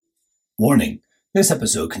Warning: this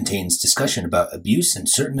episode contains discussion about abuse and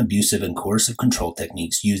certain abusive and coercive control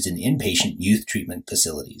techniques used in inpatient youth treatment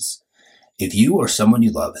facilities. If you or someone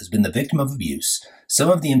you love has been the victim of abuse,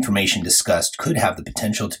 some of the information discussed could have the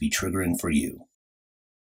potential to be triggering for you.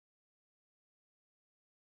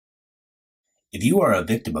 If you are a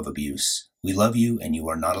victim of abuse, we love you and you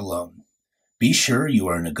are not alone. Be sure you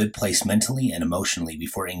are in a good place mentally and emotionally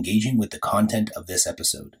before engaging with the content of this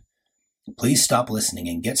episode. Please stop listening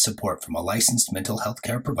and get support from a licensed mental health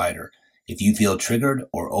care provider if you feel triggered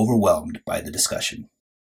or overwhelmed by the discussion.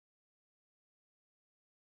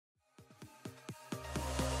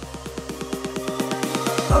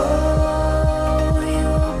 Oh, you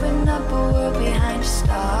open up a world behind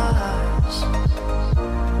stars.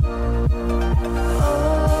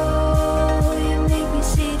 Oh, you make me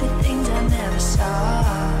see the things I never saw.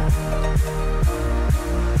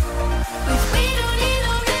 We don't need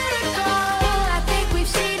no miracle. I think we've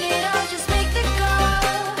seen it all. Just make the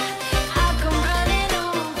call. I'll come running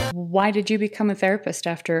over. Why did you become a therapist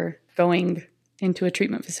after going into a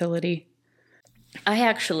treatment facility?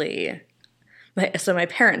 So my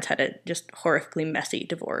parents had a just horrifically messy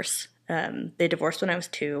divorce. They divorced when I was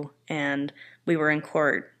 2, and we were in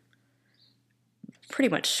court pretty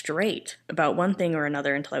much straight about one thing or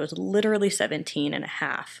another until I was literally 17 and a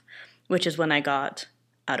half, which is when I got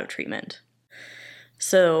out of treatment.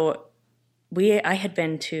 So I had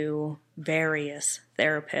been to various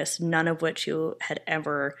therapists, none of which had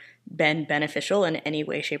ever been beneficial in any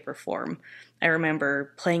way, shape, or form. I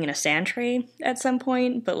remember playing in a sand tray at some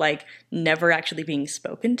point, but never actually being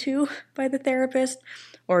spoken to by the therapist,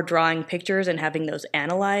 or drawing pictures and having those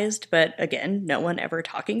analyzed, but again, no one ever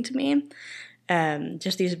talking to me.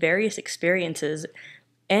 Just these various experiences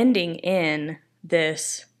ending in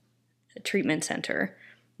this treatment center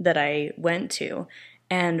that I went to,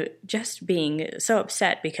 and just being so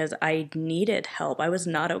upset because I needed help. I was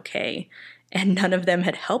not okay, and none of them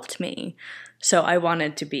had helped me. So I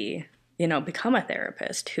wanted to become a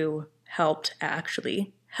therapist who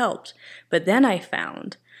actually helped. But then I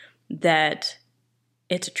found that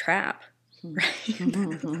it's a trap, right?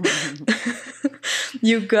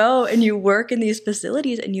 You go and you work in these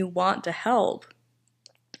facilities and you want to help,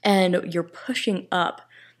 and you're pushing up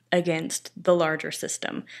against the larger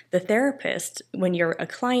system. The therapist, when you're a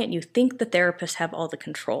client, you think the therapists have all the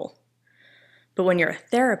control. But when you're a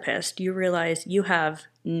therapist, you realize you have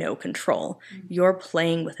no control. You're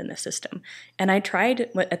playing within the system. And I tried,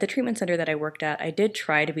 at the treatment center that I worked at, I did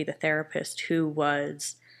try to be the therapist who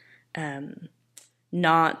was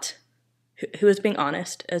who was being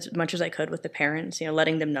honest as much as I could with the parents,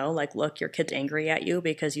 letting them know, look, your kid's angry at you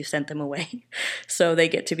because you sent them away. So they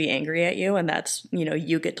get to be angry at you. And that's,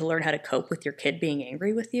 you get to learn how to cope with your kid being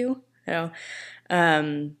angry with you,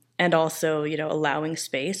 and also, allowing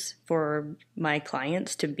space for my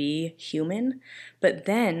clients to be human. But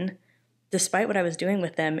then, despite what I was doing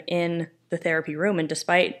with them in the therapy room, and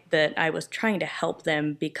despite that I was trying to help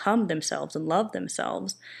them become themselves and love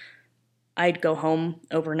themselves, I'd go home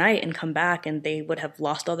overnight and come back and they would have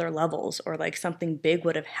lost all their levels, or something big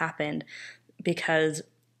would have happened because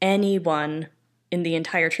anyone in the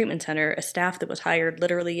entire treatment center, a staff that was hired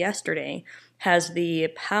literally yesterday, has the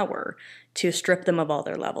power to strip them of all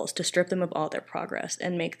their levels, to strip them of all their progress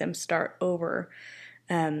and make them start over.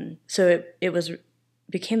 So it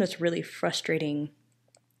became this really frustrating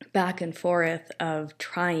back and forth of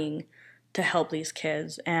trying to help these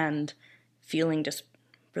kids and feeling just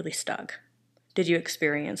really stuck. Did you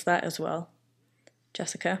experience that as well,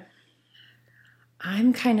 Jessica?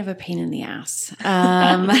 I'm kind of a pain in the ass.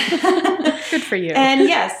 Good for you. And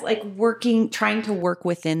yes, trying to work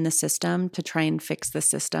within the system to try and fix the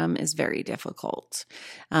system is very difficult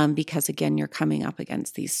because, again, you're coming up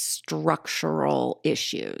against these structural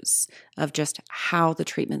issues of just how the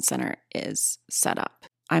treatment center is set up.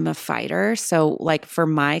 I'm a fighter. So for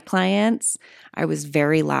my clients, I was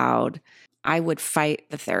very loud. I would fight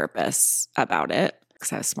the therapists about it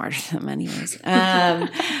because I was smarter than them anyways. Because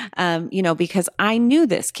I knew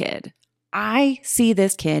this kid. I see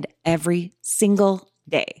this kid every single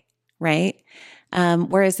day, right?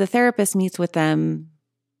 Whereas the therapist meets with them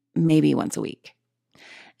maybe once a week.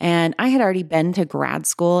 And I had already been to grad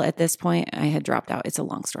school at this point. I had dropped out. It's a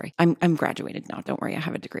long story. I'm graduated now. Don't worry, I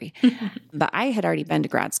have a degree. But I had already been to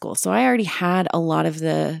grad school. So I already had a lot of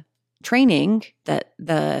the training that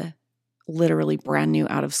the literally brand new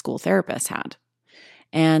out of school therapists had.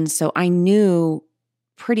 And so I knew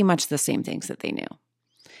pretty much the same things that they knew.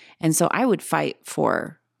 And so I would fight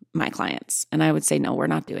for my clients and I would say, no, we're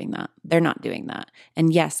not doing that. They're not doing that.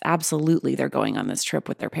 And yes, absolutely, they're going on this trip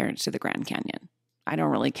with their parents to the Grand Canyon. I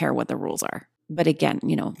don't really care what the rules are. But again,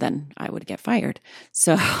 then I would get fired.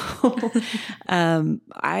 So,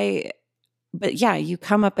 but yeah, you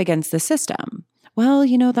come up against the system. Well,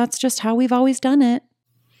 that's just how we've always done it.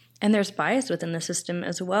 And there's bias within the system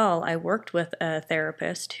as well. I worked with a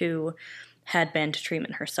therapist who had been to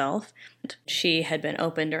treatment herself. She had been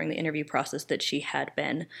open during the interview process that she had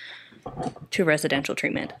been to residential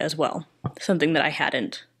treatment as well, something that I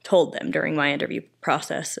hadn't told them during my interview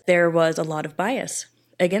process. There was a lot of bias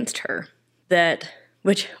against her,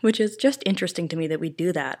 which is just interesting to me that we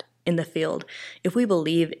do that in the field. If we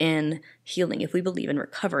believe in healing, if we believe in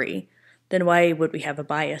recovery, then why would we have a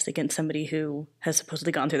bias against somebody who has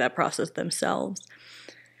supposedly gone through that process themselves?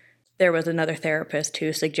 There was another therapist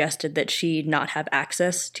who suggested that she not have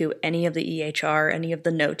access to any of the EHR, any of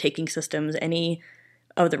the note-taking systems, any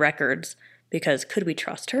of the records, because could we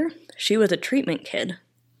trust her? She was a treatment kid.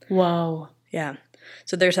 Whoa. Yeah.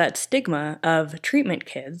 So there's that stigma of treatment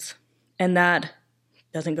kids, and that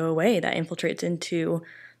doesn't go away. That infiltrates into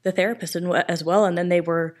the therapist as well, and then they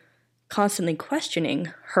were constantly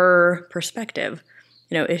questioning her perspective.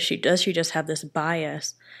 Does she just have this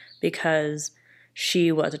bias because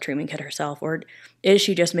she was a treatment kid herself, or is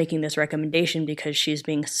she just making this recommendation because she's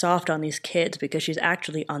being soft on these kids because she's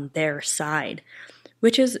actually on their side,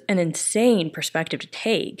 which is an insane perspective to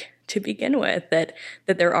take to begin with, that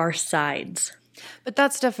there are sides. But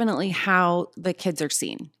that's definitely how the kids are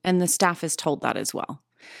seen, and the staff is told that as well.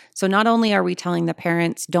 So not only are we telling the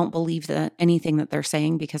parents don't believe anything that they're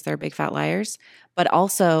saying because they're big fat liars, but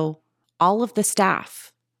also all of the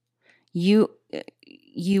staff, you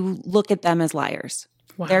look at them as liars.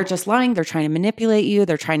 Wow. They're just lying. They're trying to manipulate you.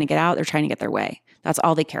 They're trying to get out. They're trying to get their way. That's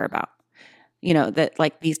all they care about. That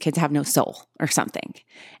like these kids have no soul or something.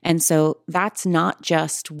 And so that's not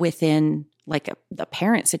just within like the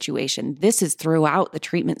parent situation. This is throughout the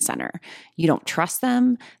treatment center. You don't trust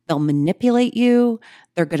them. They'll manipulate you.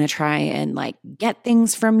 They're going to try and like get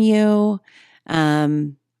things from you.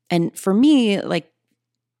 And for me, like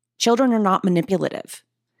children are not manipulative.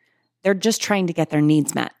 They're just trying to get their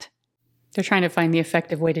needs met. They're trying to find the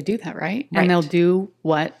effective way to do that, right? Right. And they'll do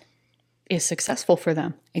what is successful for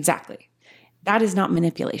them. Exactly. That is not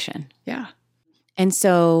manipulation. Yeah. And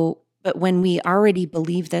so, but when we already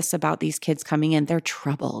believe this about these kids coming in, they're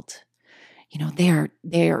troubled.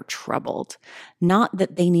 They are troubled. Not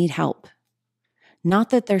that they need help. Not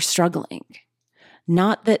that they're struggling.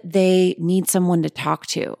 Not that they need someone to talk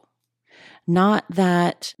to. Not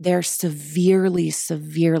that they're severely,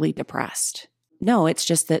 severely depressed. No, it's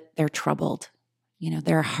just that they're troubled.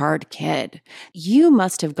 They're a hard kid. You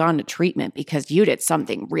must have gone to treatment because you did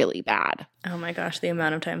something really bad. Oh my gosh, the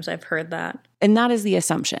amount of times I've heard that. And that is the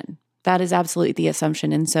assumption. That is absolutely the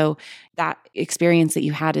assumption. And so that experience that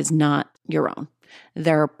you had is not your own.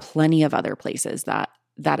 There are plenty of other places that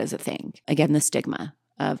is a thing. Again, the stigma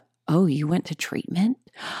of, oh, you went to treatment?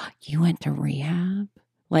 You went to rehab?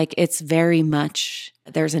 Like it's very much,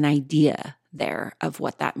 there's an idea there of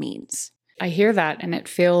what that means. I hear that and it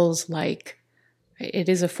feels like it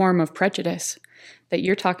is a form of prejudice that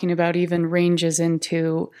you're talking about, even ranges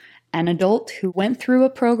into an adult who went through a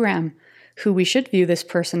program, who we should view this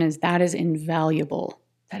person as that is invaluable.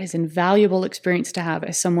 That is invaluable experience to have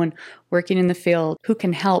as someone working in the field who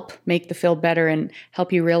can help make the field better and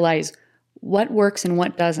help you realize what works and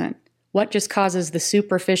what doesn't. What just causes the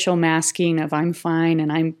superficial masking of I'm fine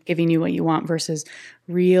and I'm giving you what you want versus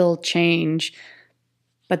real change.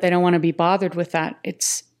 But they don't want to be bothered with that.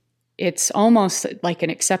 It's almost like an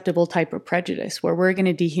acceptable type of prejudice where we're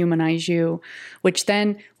going to dehumanize you, which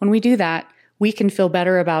then when we do that, we can feel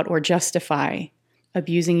better about or justify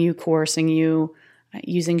abusing you, coercing you,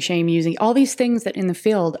 using shame, using all these things that in the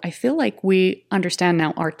field, I feel like we understand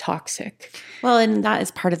now are toxic. Well, and that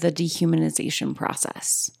is part of the dehumanization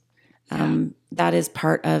process. That is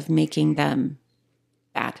part of making them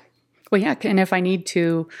bad. Well, yeah. And if I need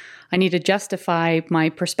to justify my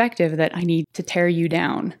perspective that I need to tear you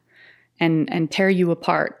down and tear you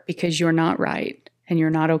apart because you're not right and you're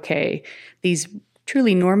not okay. These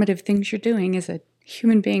truly normative things you're doing as a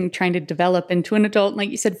human being trying to develop into an adult. Like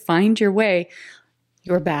you said, find your way.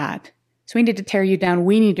 You're bad. So we need to tear you down.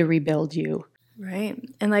 We need to rebuild you. Right.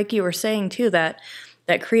 And like you were saying too, that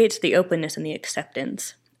creates the openness and the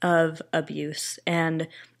acceptance of abuse. And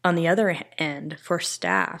on the other end, for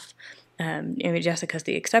staff, Jessica's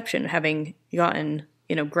the exception, having gotten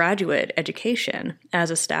graduate education as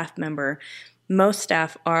a staff member. Most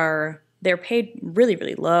staff they're paid really,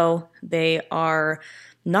 really low. They are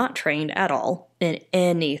not trained at all in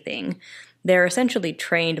anything. They're essentially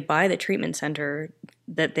trained by the treatment center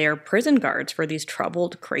that they're prison guards for these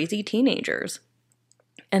troubled, crazy teenagers.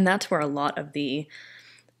 And that's where a lot of the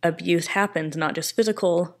abuse happens, not just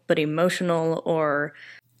physical, but emotional, or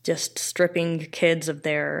just stripping kids of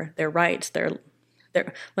their rights.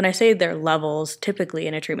 When I say their levels, typically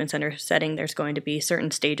in a treatment center setting, there's going to be certain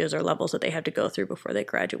stages or levels that they have to go through before they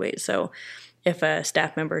graduate. So if a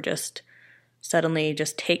staff member just suddenly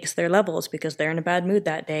just takes their levels because they're in a bad mood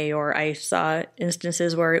that day, or I saw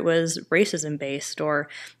instances where it was racism based, or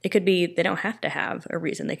it could be they don't have to have a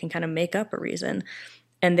reason. They can kind of make up a reason.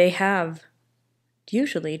 And they have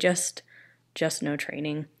usually just no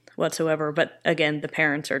training whatsoever. But again, the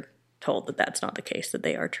parents are told that that's not the case, that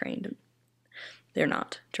they are trained. They're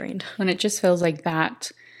not trained. And it just feels like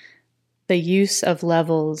that, the use of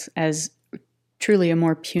levels as truly a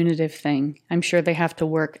more punitive thing. I'm sure they have to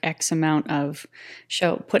work put X amount of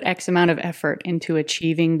effort into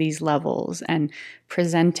achieving these levels and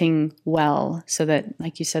presenting well so that,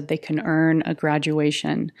 like you said, they can earn a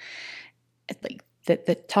graduation. Like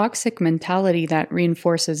the toxic mentality that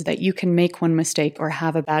reinforces that you can make one mistake or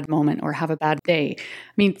have a bad moment or have a bad day. I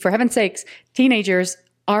mean, for heaven's sakes, teenagers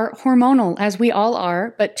are hormonal, as we all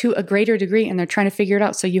are, but to a greater degree, and they're trying to figure it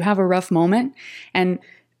out. So you have a rough moment and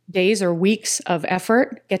days or weeks of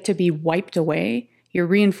effort get to be wiped away. You're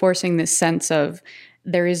reinforcing this sense of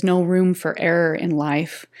there is no room for error in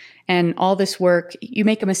life. And all this work, you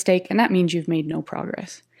make a mistake, and that means you've made no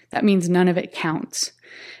progress. That means none of it counts.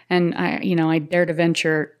 And I dare to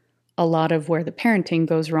venture a lot of where the parenting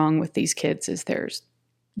goes wrong with these kids is there's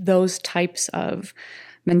those types of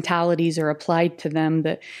mentalities are applied to them,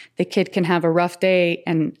 that the kid can have a rough day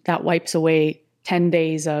and that wipes away 10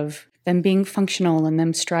 days of them being functional and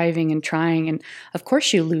them striving and trying. And of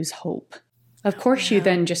course you lose hope. Of course you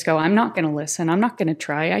then just go, I'm not going to listen. I'm not going to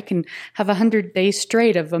try. I can have 100 days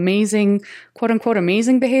straight of amazing, quote unquote,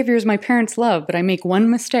 amazing behaviors my parents love, but I make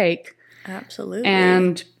one mistake. Absolutely.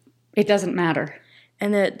 And it doesn't matter.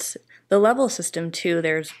 And it's the level system too.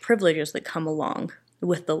 There's privileges that come along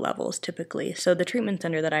with the levels typically. So the treatment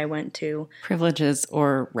center that I went to, Privileges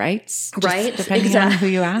or rights, just Right, depending on who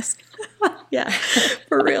you ask. yeah,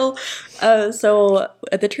 for real. So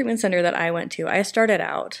at the treatment center that I went to, I started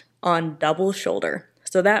out on double shoulder.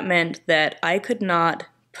 So that meant that I could not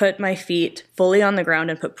put my feet fully on the ground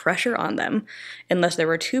and put pressure on them unless there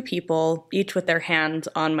were two people, each with their hands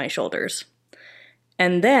on my shoulders.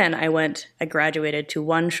 And then I graduated to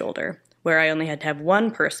one shoulder, where I only had to have one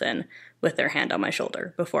person with their hand on my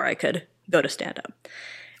shoulder before I could go to stand up.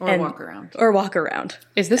 Or walk around. Or walk around.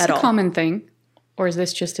 Is this at a all. common thing? Or is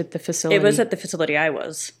this just at the facility? It was at the facility I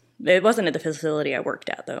was. It wasn't at the facility I worked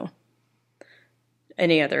at, though.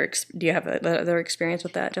 Any other, do you have other experience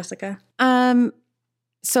with that, Jessica?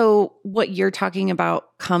 So what you're talking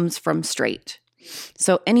about comes from straight.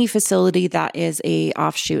 So any facility that is a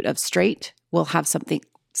offshoot of straight will have something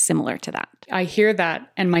similar to that. I hear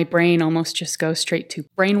that and my brain almost just goes straight to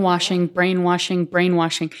brainwashing.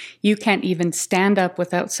 You can't even stand up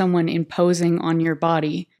without someone imposing on your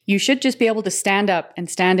body. You should just be able to stand up and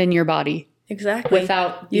stand in your body. Exactly.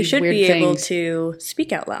 Without you these should weird be able things. to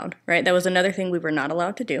speak out loud, right? That was another thing we were not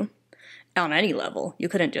allowed to do on any level. You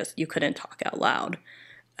couldn't talk out loud.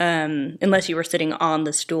 Unless you were sitting on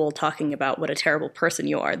the stool talking about what a terrible person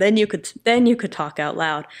you are. Then you could talk out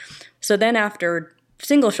loud. So then after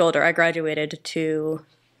single shoulder, I graduated to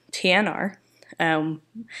TNR,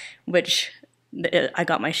 which I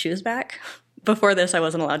got my shoes back. Before this, I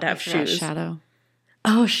wasn't allowed to have shoes. Shadow.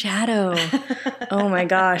 Oh, shadow. Oh my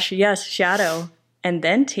gosh. Yes, shadow. And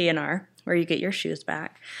then TNR, where you get your shoes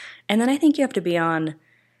back. And then I think you have to be on,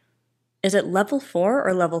 is it level 4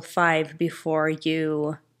 or level 5 before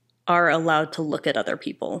you are allowed to look at other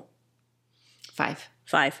people? 5.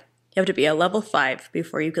 5. You have to be a level 5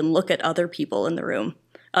 before you can look at other people in the room,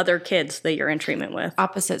 other kids that you're in treatment with.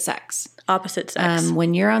 Opposite sex. Opposite sex.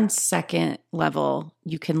 When you're on second level,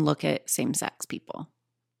 you can look at same-sex people,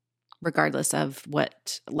 regardless of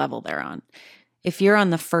what level they're on. If you're on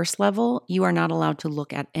the first level, you are not allowed to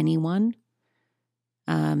look at anyone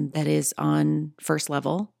that is on first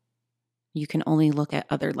level. You can only look at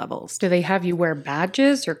other levels. Do they have you wear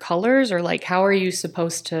badges or colors, or like how are you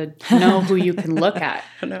supposed to know who you can look at?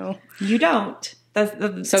 No. You don't.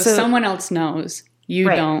 So someone else knows. You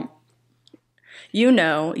Right. don't. You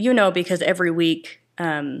know, because every week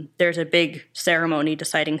there's a big ceremony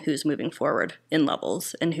deciding who's moving forward in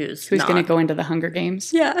levels and who's not. going to go into the Hunger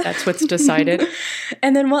Games? Yeah. That's what's decided.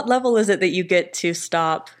 And then what level is it that you get to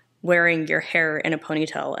stop wearing your hair in a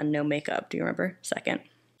ponytail and no makeup? Do you remember? Second.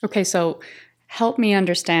 Okay, so help me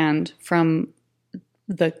understand from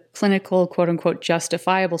the clinical, quote unquote,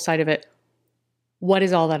 justifiable side of it. What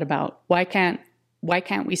is all that about? Why can't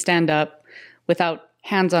we stand up without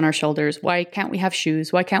hands on our shoulders? Why can't we have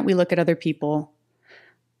shoes? Why can't we look at other people?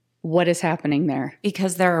 What is happening there?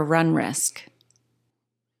 Because they're a run risk.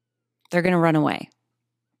 They're going to run away.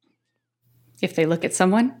 If they look at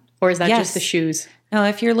someone? Or is that Yes. just the shoes? No,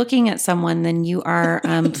 if you're looking at someone, then you are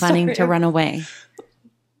planning to Sorry. run away.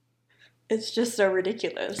 It's just so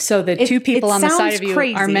ridiculous. So the It- two people it on the side sounds of you are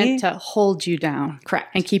crazy. meant to hold you down Correct.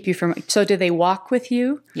 and keep you from. So do they walk with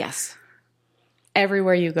you Yes.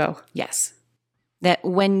 everywhere you go? Yes. That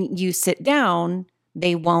when you sit down,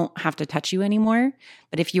 they won't have to touch you anymore.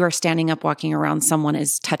 But if you are standing up, walking around, someone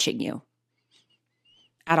is touching you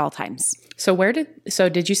at all times. So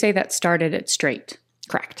did you say that started at Straight?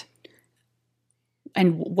 Correct.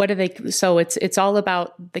 And what do they? So it's all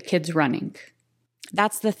about the kids running.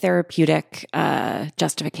 That's the therapeutic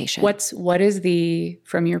justification. What is the,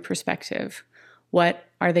 from your perspective, what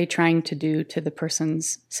are they trying to do to the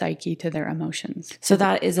person's psyche, to their emotions? So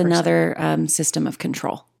that is another system of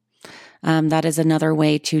control. That is another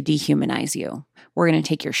way to dehumanize you. We're going to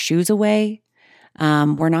take your shoes away.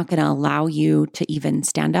 We're not going to allow you to even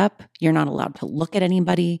stand up. You're not allowed to look at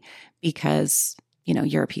anybody because,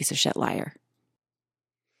 you're a piece of shit liar.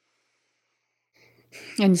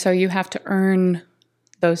 And so you have to earn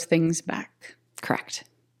those things back. Correct.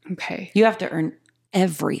 Okay. You have to earn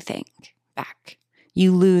everything back.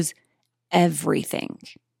 You lose everything.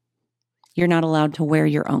 You're not allowed to wear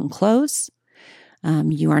your own clothes.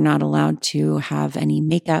 You are not allowed to have any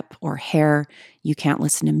makeup or hair. You can't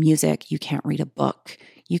listen to music. You can't read a book.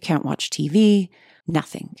 You can't watch TV.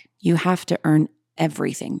 Nothing. You have to earn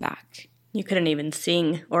everything back. You couldn't even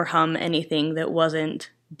sing or hum anything that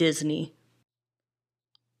wasn't Disney.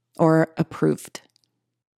 Or approved.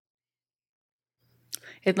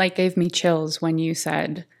 It gave me chills when you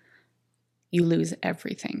said you lose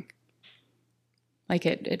everything.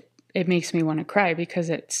 It makes me want to cry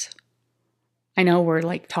because I know we're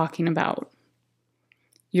talking about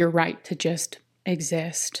your right to just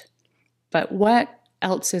exist, but what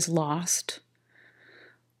else is lost?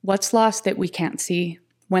 What's lost that we can't see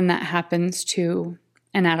when that happens to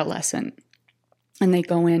an adolescent and they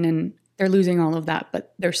go in and they're losing all of that,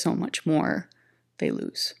 but there's so much more they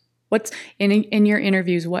lose. What's in your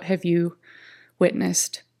interviews, what have you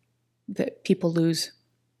witnessed that people lose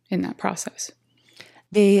in that process?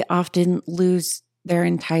 They often lose their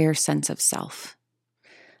entire sense of self.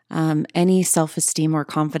 Any self-esteem or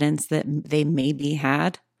confidence that they maybe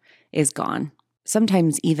had is gone.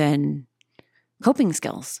 Sometimes even coping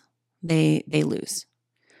skills they lose,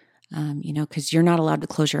 because you're not allowed to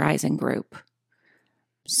close your eyes in group.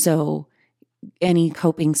 So any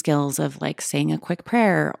coping skills of saying a quick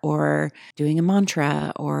prayer or doing a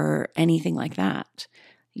mantra or anything like that,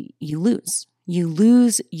 you lose. You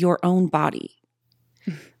lose your own body,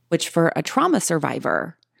 which for a trauma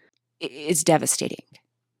survivor is devastating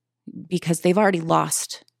because they've already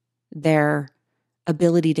lost their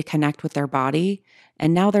ability to connect with their body.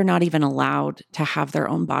 And now they're not even allowed to have their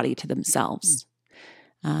own body to themselves.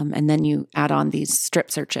 And then you add on these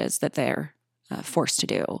strip searches that they're forced to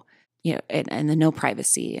do, and the no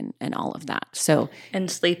privacy and all of that. So, And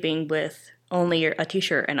sleeping with only a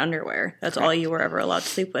t-shirt and underwear. That's all you were ever allowed to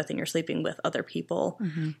sleep with, and you're sleeping with other people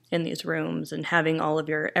in these rooms and having all of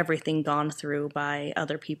your everything gone through by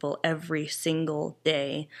other people every single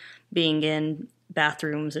day, being in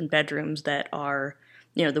bathrooms and bedrooms that are,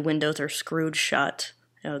 the windows are screwed shut.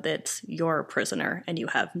 That's you're a prisoner and you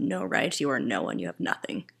have no rights. You are no one. You have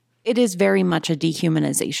nothing. it is very much a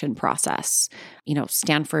dehumanization process.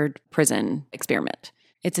 Stanford prison experiment.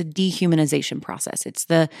 It's a dehumanization process. It's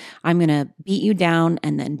I'm going to beat you down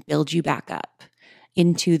and then build you back up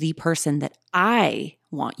into the person that I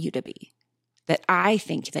want you to be, that I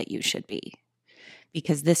think that you should be,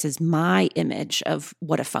 because this is my image of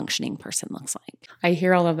what a functioning person looks like. I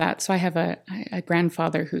hear all of that. So I have a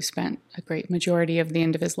grandfather who spent a great majority of the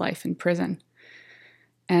end of his life in prison.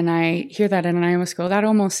 And I hear that and I almost go, that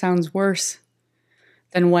almost sounds worse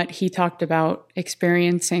than what he talked about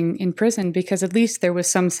experiencing in prison, because at least there was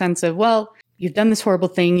some sense of, well, you've done this horrible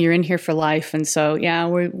thing, you're in here for life, and so, yeah,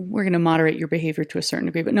 we're going to moderate your behavior to a certain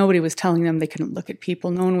degree. But nobody was telling them they couldn't look at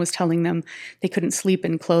people. No one was telling them they couldn't sleep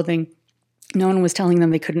in clothing. No one was telling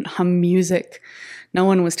them they couldn't hum music. No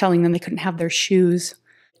one was telling them they couldn't have their shoes.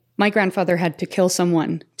 My grandfather had to kill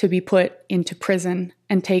someone to be put into prison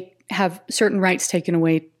and have certain rights taken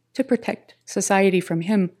away to protect society from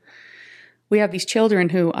him. We have these children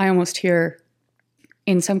who I almost hear,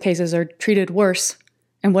 in some cases, are treated worse.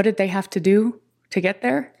 And what did they have to do to get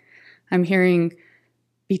there? I'm hearing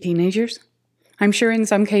be teenagers. I'm sure in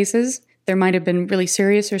some cases there might have been really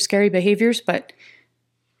serious or scary behaviors, but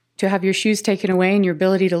to have your shoes taken away and your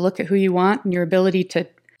ability to look at who you want and your ability to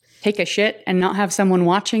take a shit and not have someone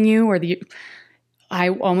watching you, or I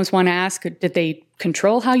almost want to ask, did they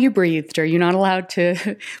control how you breathed? Are you not allowed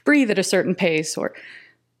to breathe at a certain pace? Or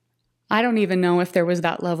I don't even know if there was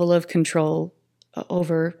that level of control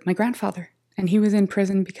over my grandfather. And he was in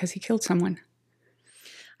prison because he killed someone.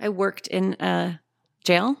 I worked in a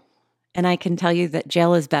jail, and I can tell you that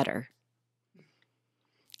jail is better.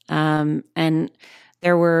 And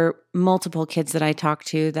there were multiple kids that I talked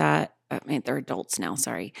to that, I mean, they're adults now,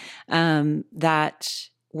 sorry, that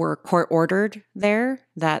were court ordered there,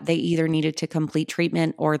 that they either needed to complete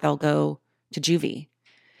treatment or they'll go to juvie.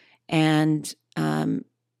 And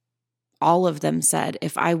all of them said,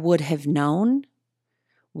 if I would have known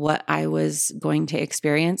what I was going to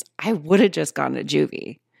experience, I would have just gone to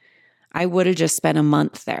juvie. I would have just spent a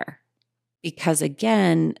month there. Because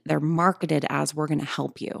again, they're marketed as we're going to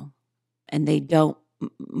help you. And they don't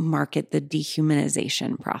market the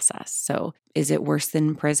dehumanization process. So is it worse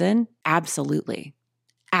than prison? Absolutely.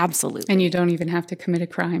 Absolutely. And you don't even have to commit a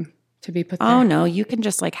crime to be put there. Oh, no, you can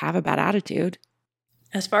just like have a bad attitude.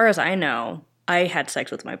 As far as I know, I had sex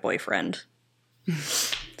with my boyfriend.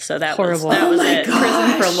 So that Horrible. was it.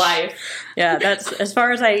 Prison for life. Yeah, that's as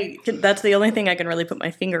far as that's the only thing I can really put my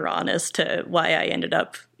finger on as to why I ended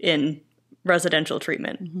up in residential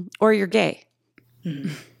treatment. Or you're gay.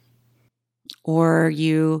 Or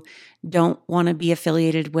you don't want to be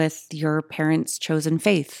affiliated with your parents' chosen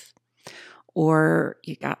faith. Or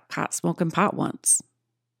you got caught smoking pot once.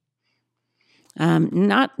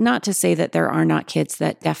 Not to say that there are not kids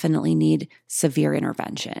that definitely need severe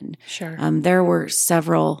intervention. Sure. There were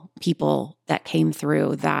several people that came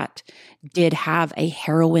through that did have a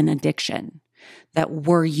heroin addiction that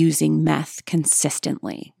were using meth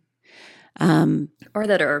consistently. Or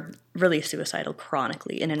that are really suicidal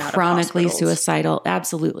chronically in and out Chronically of hospitals. suicidal,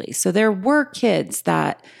 absolutely. So there were kids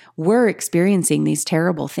that were experiencing these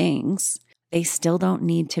terrible things. They still don't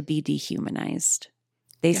need to be dehumanized.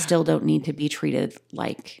 They still don't need to be treated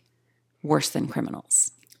like worse than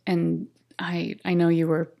criminals. And I know you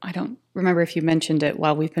were, I don't remember if you mentioned it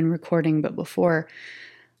while we've been recording, but before,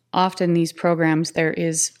 often these programs, there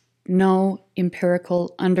is no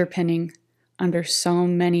empirical underpinning under so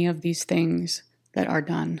many of these things that are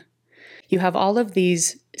done. You have all of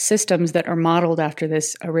these systems that are modeled after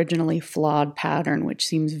this originally flawed pattern, which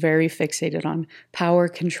seems very fixated on power,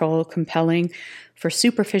 control, compelling for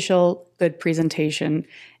superficial good presentation,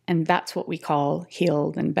 and that's what we call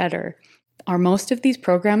healed and better. Are most of these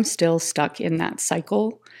programs still stuck in that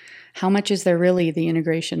cycle? How much is there really the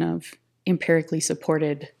integration of empirically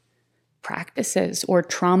supported practices or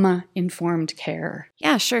trauma-informed care?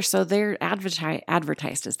 Yeah, sure. So they're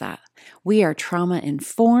advertised as that. We are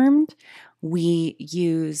trauma-informed.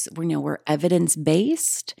 We're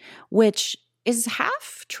evidence-based, which is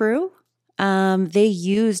half true. They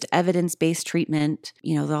used evidence-based treatment.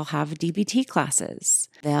 They'll have DBT classes.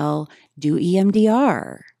 They'll do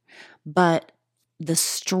EMDR. But the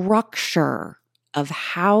structure of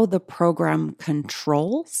how the program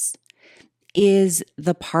controls is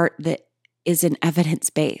the part that isn't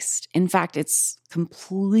evidence-based. In fact, it's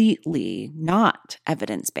completely not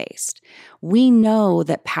evidence-based. We know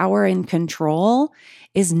that power and control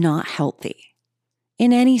is not healthy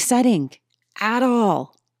in any setting at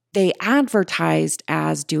all. They advertised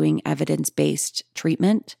as doing evidence-based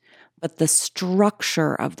treatment, but the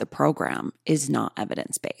structure of the program is not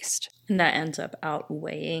evidence-based. And that ends up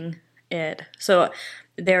outweighing it. So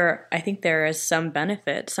I think there is some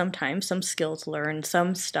benefit, sometimes some skills learned,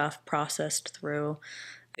 some stuff processed through.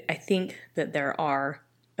 I think that there are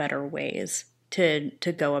better ways to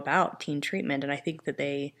go about teen treatment, and I think that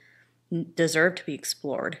they deserve to be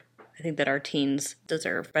explored. I think that our teens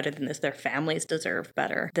deserve better than this. Their families deserve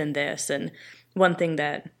better than this. And one thing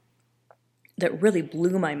that really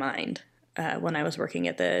blew my mind when I was working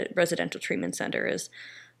at the residential treatment center is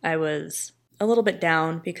I was a little bit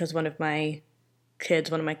down because one of my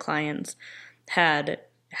clients, had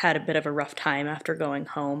a bit of a rough time after going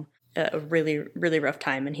home, a really, really rough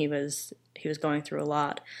time, and he was going through a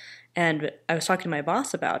lot. And I was talking to my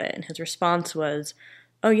boss about it, and his response was,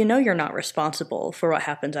 "Oh, you're not responsible for what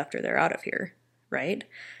happens after they're out of here, right?"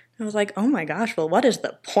 I was like, "Oh my gosh, well, what is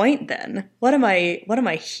the point then? What am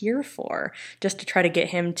I here for? Just to try to get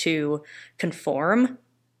him to conform?"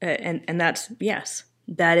 And that's, yes,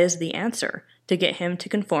 that is the answer, to get him to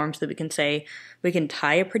conform so that we can say, we can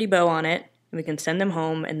tie a pretty bow on it, and we can send them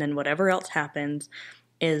home, and then whatever else happens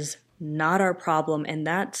is not our problem. And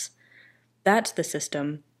that's the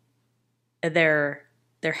system. There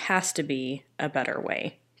has to be a better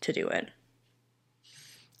way to do it.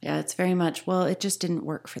 Yeah, it's very much, well, it just didn't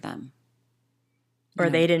work for them. Or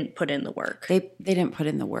they didn't put in the work. They didn't put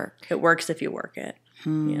in the work. It works if you work it.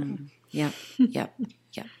 Yeah. Yep. Yep.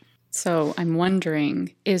 Yep. So I'm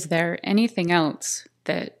wondering, is there anything else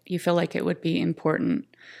that you feel like it would be important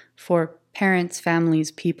for parents,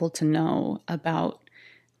 families, people to know about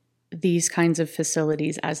these kinds of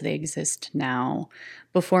facilities as they exist now,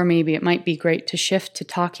 before maybe it might be great to shift to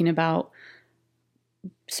talking about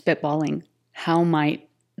spitballing? How might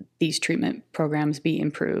these treatment programs be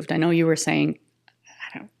improved? I know you were saying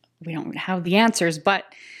we don't have the answers, but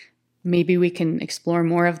maybe we can explore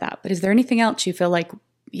more of that. But is there anything else you feel like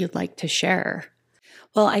you'd like to share?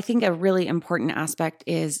 Well, I think a really important aspect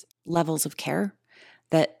is levels of care,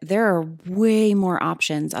 that there are way more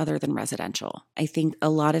options other than residential. I think a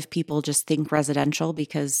lot of people just think residential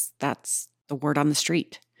because that's the word on the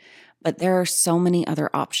street. But there are so many other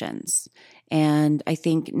options. And I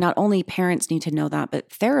think not only parents need to know that, but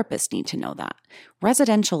therapists need to know that.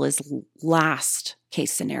 Residential is last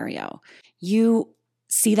case scenario. You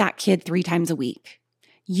see that kid 3 times a week.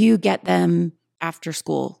 You get them after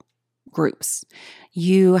school groups.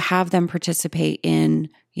 You have them participate in,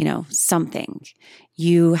 something.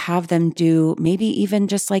 You have them do maybe even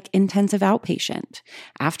just like intensive outpatient.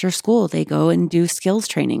 After school, they go and do skills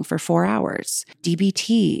training for 4 hours.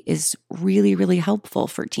 DBT is really, really helpful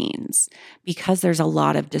for teens because there's a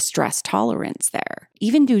lot of distress tolerance there.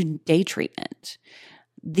 Even do day treatment.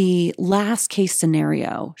 The last case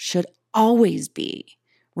scenario should always be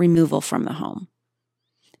removal from the home.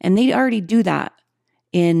 And they already do that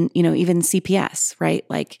in, even CPS, right?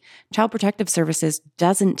 Like Child Protective Services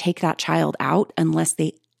doesn't take that child out unless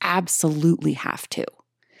they absolutely have to.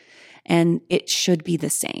 And it should be the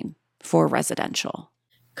same for residential.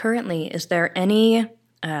 Currently, is there any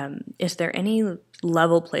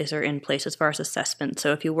level placer in place as far as assessment?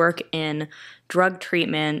 So if you work in drug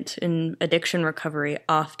treatment, in addiction recovery,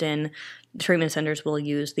 often treatment centers will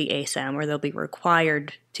use the ASAM, or they'll be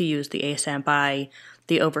required to use the ASAM by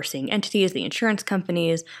the overseeing entities, the insurance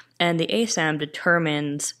companies, and the ASAM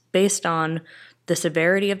determines, based on the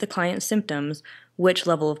severity of the client's symptoms, which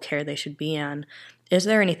level of care they should be on. Is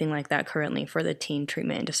there anything like that currently for the teen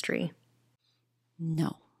treatment industry?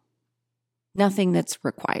 No. Nothing that's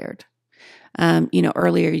required.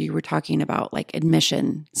 Earlier you were talking about like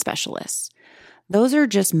admission specialists. Those are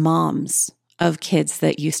just moms of kids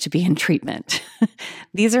that used to be in treatment.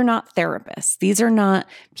 These are not therapists. These are not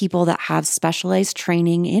people that have specialized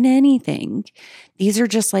training in anything. These are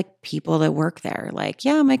just like people that work there. Like,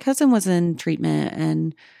 yeah, my cousin was in treatment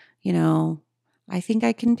and, I think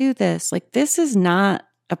I can do this. Like, this is not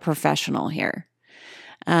a professional here.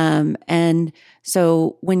 And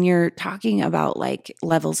so when you're talking about like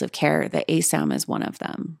levels of care, the ASAM is one of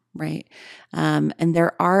them, right? And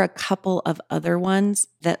there are a couple of other ones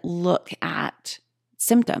that look at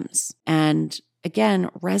symptoms. And again,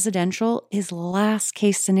 residential is last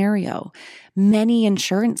case scenario. Many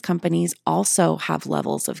insurance companies also have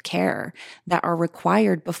levels of care that are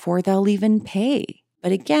required before they'll even pay.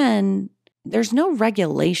 But again, there's no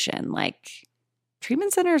regulation. Like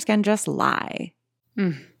treatment centers can just lie.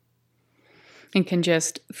 And can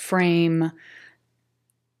just frame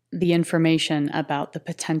the information about the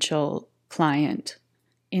potential client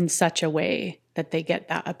in such a way that they get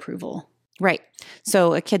that approval. Right.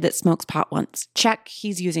 So a kid that smokes pot once, check,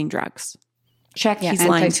 he's using drugs. Check, he's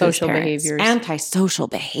lying to his antisocial parents. behaviors. Antisocial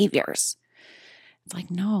behaviors. It's like,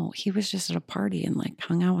 no, he was just at a party and like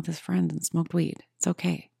hung out with his friends and smoked weed. It's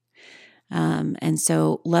okay. And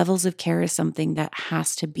so levels of care is something that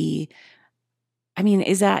has to be,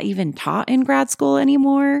 is that even taught in grad school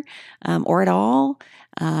anymore or at all?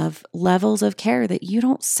 Of levels of care that you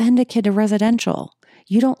don't send a kid to residential.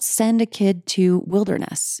 You don't send a kid to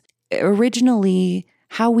wilderness. Originally,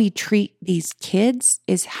 how we treat these kids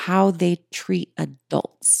is how they treat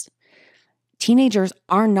adults. Teenagers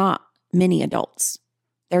are not mini adults.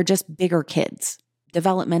 They're just bigger kids.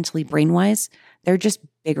 Developmentally, brain-wise, they're just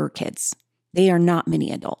bigger kids. They are not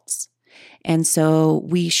mini adults. And so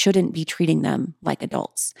we shouldn't be treating them like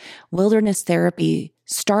adults. Wilderness therapy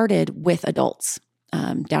started with adults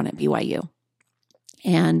down at BYU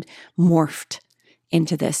and morphed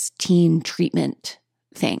into this teen treatment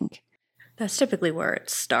thing. That's typically where it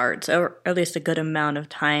starts, or at least a good amount of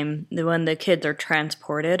time. When the kids are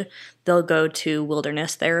transported, they'll go to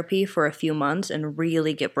wilderness therapy for a few months and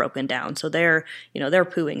really get broken down. So they're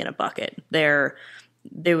pooing in a bucket. They're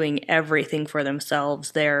doing everything for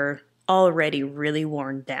themselves. They're already really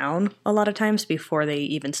worn down a lot of times before they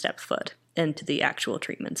even step foot into the actual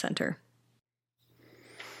treatment center.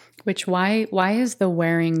 Which why is the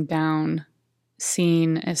wearing down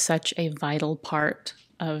seen as such a vital part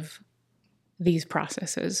of these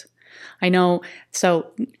processes? I know,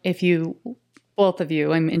 so if you both of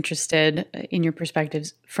you, I'm interested in your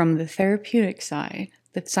perspectives from the therapeutic side,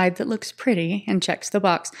 the side that looks pretty and checks the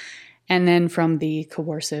box, and then from the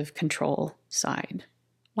coercive control side.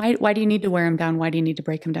 Why do you need to wear them down? Why do you need to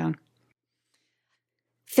break them down?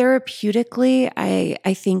 Therapeutically,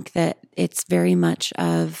 I think that it's very much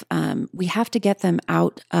of we have to get them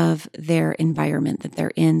out of their environment that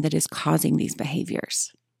they're in that is causing these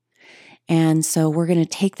behaviors. And so we're going to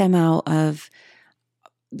take them out of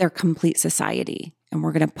their complete society and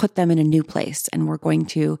we're going to put them in a new place and we're going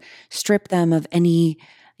to strip them of any,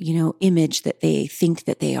 image that they think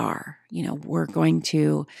that they are. We're going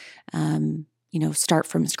to, start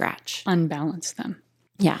from scratch. Unbalance them.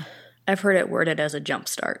 Yeah. I've heard it worded as a jump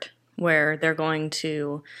start, where they're going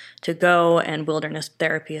to go, and wilderness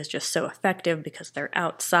therapy is just so effective because they're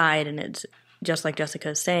outside, and it's just like Jessica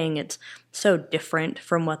is saying, it's so different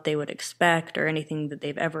from what they would expect or anything that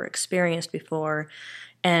they've ever experienced before.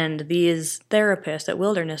 And these therapists at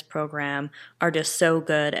Wilderness Program are just so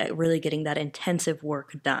good at really getting that intensive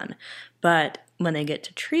work done. But when they get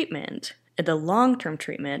to treatment, the long-term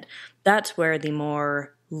treatment, that's where the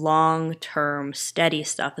more long-term steady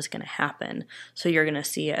stuff is going to happen. So you're going to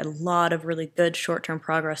see a lot of really good short-term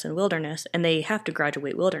progress in wilderness, and they have to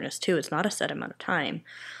graduate wilderness too. It's not a set amount of time.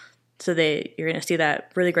 So you're going to see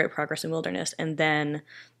that really great progress in wilderness, and then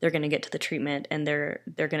they're going to get to the treatment, and they're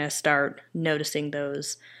going to start noticing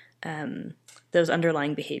those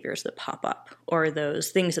underlying behaviors that pop up, or those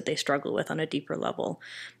things that they struggle with on a deeper level,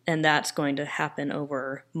 and that's going to happen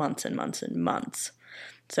over months and months and months.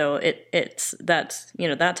 So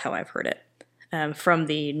that's how I've heard it. From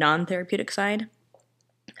the non-therapeutic side,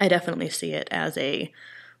 I definitely see it as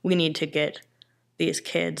we need to get these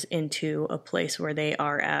kids into a place where they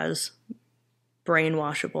are as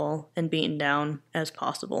brainwashable and beaten down as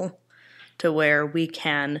possible, to where we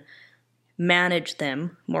can manage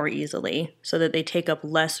them more easily so that they take up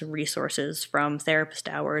less resources from therapist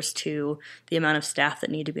hours to the amount of staff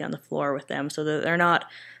that need to be on the floor with them, so that they're not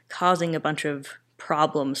causing a bunch of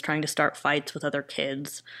problems, trying to start fights with other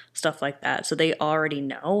kids, stuff like that. So they already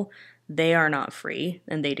know they are not free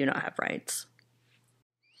and they do not have rights.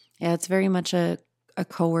 Yeah, it's very much a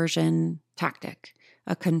coercion tactic,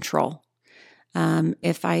 a control.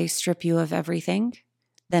 If I strip you of everything,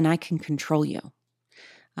 then I can control you.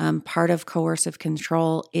 Part of coercive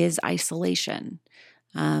control is isolation.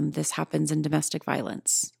 This happens in domestic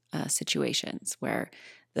violence situations where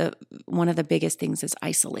one of the biggest things is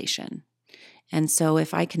isolation. And so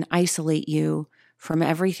if I can isolate you from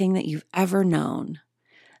everything that you've ever known,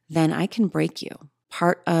 then I can break you.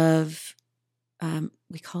 Part of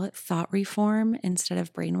we call it thought reform instead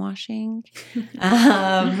of brainwashing.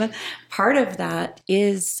 Part of that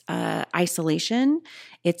is isolation.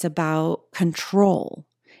 It's about control.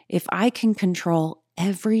 If I can control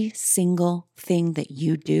every single thing that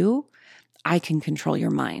you do, I can control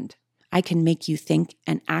your mind. I can make you think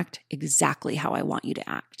and act exactly how I want you to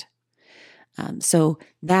act. So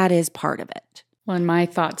that is part of it. Well, and my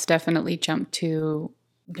thoughts definitely jump to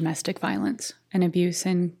domestic violence and abuse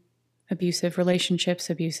in abusive relationships,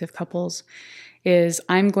 abusive couples, is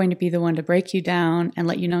I'm going to be the one to break you down and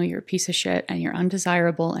let you know you're a piece of shit and you're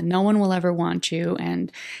undesirable and no one will ever want you,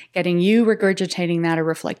 and getting you regurgitating that or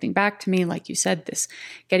reflecting back to me, like you said, this,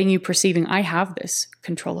 getting you perceiving I have this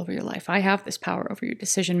control over your life. I have this power over your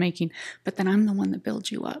decision making, but then I'm the one that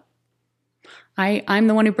builds you up. I'm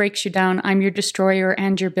the one who breaks you down. I'm your destroyer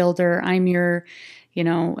and your builder. I'm your,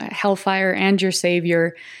 hellfire and your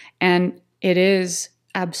savior. And it is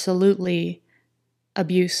absolutely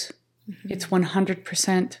abuse. Mm-hmm. It's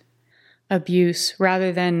 100% abuse,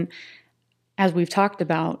 rather than, as we've talked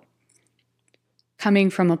about, coming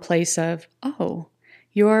from a place of, oh,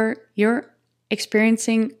 you're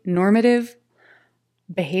experiencing normative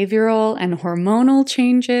behavioral and hormonal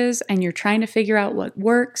changes, and you're trying to figure out what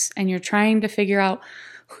works, and you're trying to figure out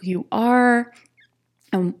who you are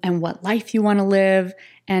and what life you want to live.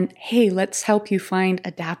 And hey, let's help you find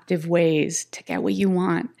adaptive ways to get what you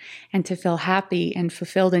want and to feel happy and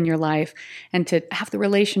fulfilled in your life and to have the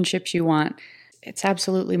relationships you want. It's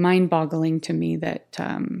absolutely mind-boggling to me that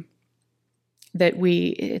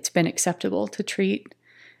it's been acceptable to treat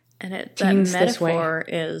and that teens this way. Metaphor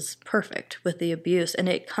is perfect with the abuse, and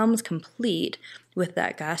it comes complete with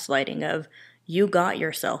that gaslighting of, you got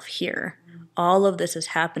yourself here. All of this is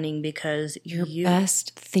happening because your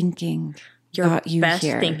best thinking got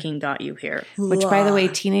you here. Which, by the way,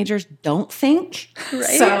 teenagers don't think.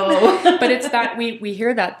 Right? So, but it's that we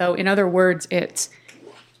hear that though. In other words, it's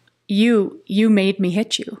you made me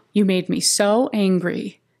hit you. You made me so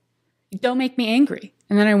angry. Don't make me angry,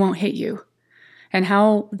 and then I won't hit you. And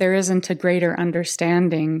how there isn't a greater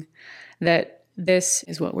understanding that this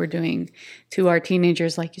is what we're doing to our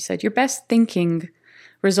teenagers. Like you said, your best thinking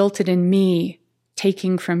resulted in me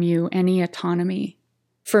taking from you any autonomy.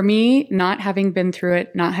 For me, not having been through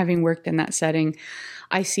it, not having worked in that setting,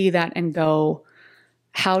 I see that and go,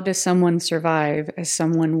 how does someone survive as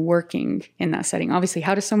someone working in that setting? Obviously,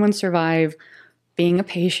 how does someone survive being a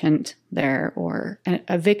patient there or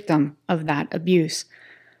a victim of that abuse?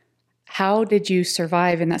 How did you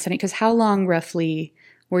survive in that setting? Because how long roughly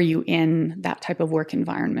were you in that type of work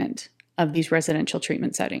environment of these residential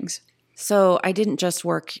treatment settings? So I didn't just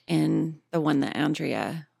work in the one that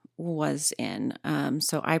Andrea was in.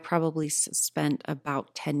 So I probably spent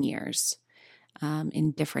about 10 years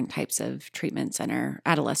in different types of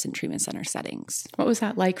adolescent treatment center settings. What was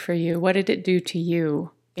that like for you? What did it do to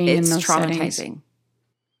you being in It's those traumatizing. settings?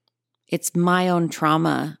 It's my own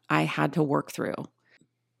trauma I had to work through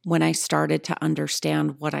when I started to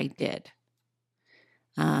understand what I did.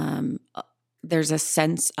 There's a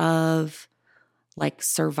sense of like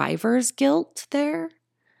survivor's guilt there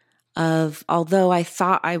of, although I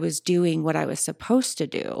thought I was doing what I was supposed to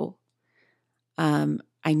do,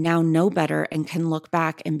 I now know better and can look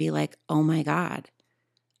back and be like, oh my God,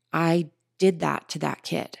 I did that to that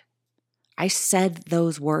kid. I said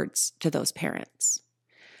those words to those parents.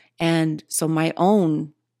 And so my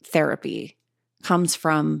own therapy comes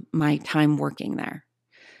from my time working there.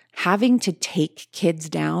 Having to take kids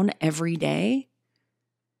down every day,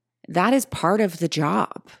 that is part of the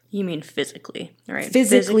job. You mean physically, right?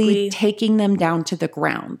 Physically taking them down to the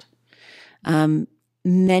ground.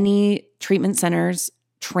 Many treatment centers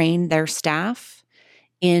train their staff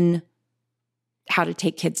in how to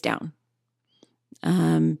take kids down.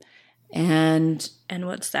 And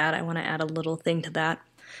what's sad, I want to add a little thing to that.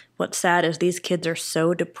 What's sad is these kids are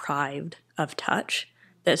so deprived of touch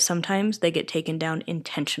that sometimes they get taken down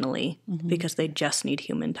intentionally because they just need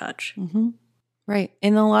human touch. Right.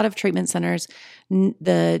 In a lot of treatment centers,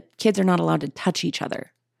 the kids are not allowed to touch each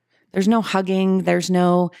other. There's no hugging. There's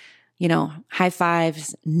no, high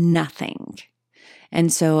fives, nothing.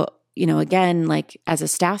 And so, again, like as a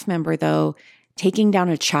staff member, though, taking down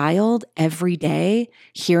a child every day,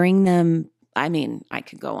 hearing them, I mean, I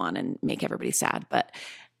could go on and make everybody sad, but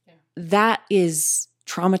that is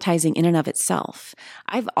traumatizing in and of itself.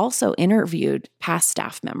 I've also interviewed past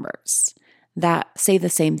staff members that say the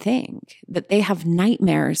same thing, that they have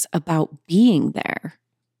nightmares about being there.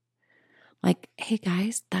 Like, hey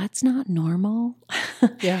guys, that's not normal.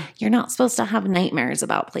 Yeah. You're not supposed to have nightmares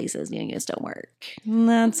about places you used to work.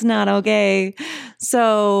 That's not okay.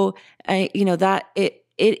 So, that it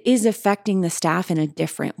is affecting the staff in a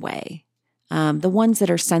different way. The ones that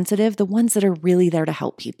are sensitive, the ones that are really there to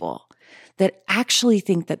help people, that actually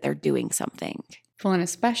think that they're doing something. Well, and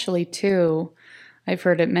especially too, I've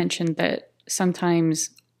heard it mentioned that sometimes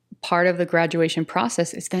part of the graduation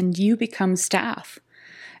process is then you become staff.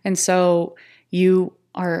 And so you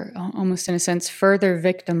are almost in a sense further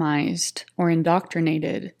victimized or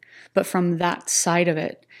indoctrinated, but from that side of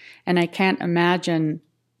it. And I can't imagine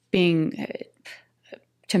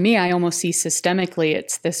to me, I almost see systemically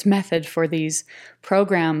it's this method for these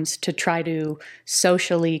programs to try to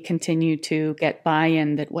socially continue to get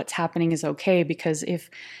buy-in that what's happening is okay. Because if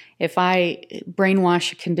I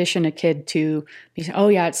condition a kid to be, oh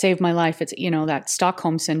yeah, it saved my life, it's, that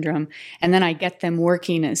Stockholm syndrome, and then I get them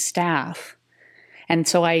working as staff. And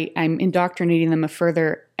so I'm indoctrinating them a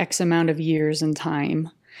further X amount of years and time.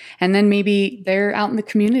 And then maybe they're out in the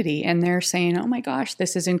community and they're saying, oh my gosh,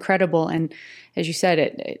 this is incredible. And as you said,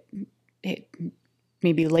 it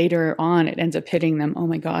maybe later on, it ends up hitting them, oh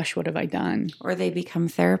my gosh, what have I done? Or they become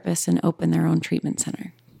therapists and open their own treatment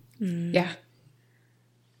center. Yeah.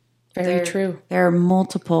 Very true. There are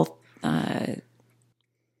multiple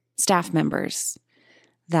staff members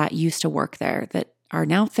that used to work there that are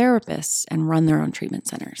now therapists and run their own treatment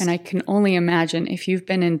centers. And I can only imagine if you've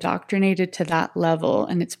been indoctrinated to that level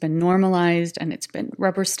and it's been normalized and it's been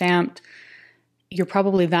rubber stamped, you're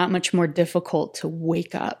probably that much more difficult to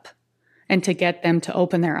wake up and to get them to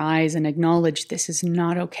open their eyes and acknowledge this is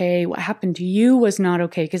not okay. What happened to you was not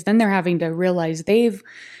okay. Because then they're having to realize they've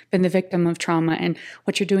been the victim of trauma and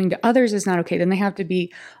what you're doing to others is not okay. Then they have to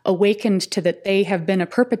be awakened to that they have been a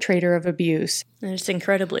perpetrator of abuse. And it's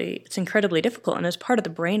incredibly difficult. And as part of the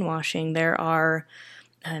brainwashing, there's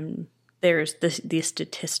these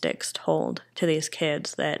statistics told to these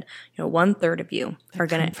kids that 1/3 of you are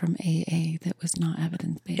going to from AA that was not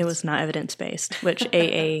evidence-based. It was not evidence-based, which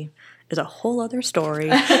AA is a whole other story.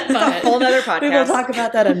 a whole nother podcast. We will talk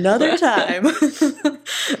about that another time.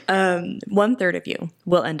 1/3 of you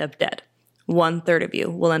will end up dead. 1/3 of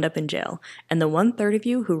you will end up in jail. And the 1/3 of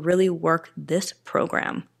you who really work this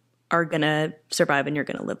program are going to survive and you're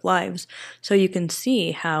going to live lives. So you can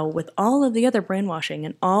see how with all of the other brainwashing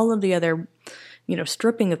and all of the other,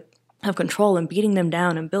 stripping of control and beating them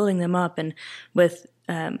down and building them up, and with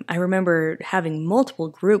I remember having multiple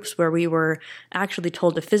groups where we were actually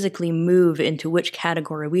told to physically move into which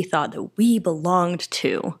category we thought that we belonged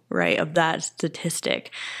to, right, of that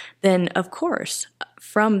statistic. Then, of course,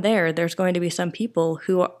 from there's going to be some people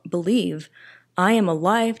who believe, I am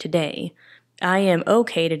alive today, I am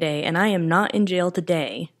okay today, and I am not in jail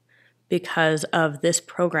today because of this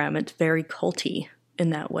program. It's very culty in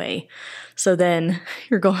that way. So then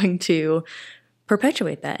you're going to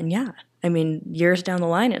perpetuate that. And yeah, I mean, years down the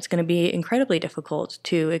line, it's going to be incredibly difficult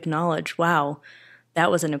to acknowledge, wow,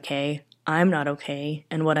 that wasn't okay. I'm not okay.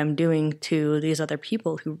 And what I'm doing to these other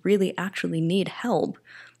people who really actually need help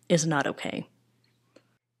is not okay.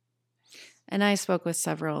 And I spoke with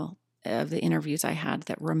several of the interviews I had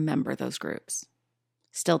that remember those groups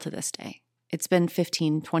still to this day. It's been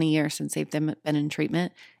 15, 20 years since they've been in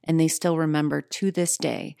treatment, and they still remember to this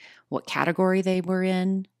day what category they were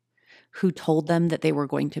in, who told them that they were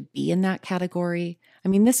going to be in that category. I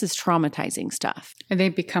mean, this is traumatizing stuff. And they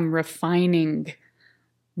become refining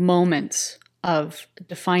moments of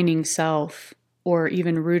defining self or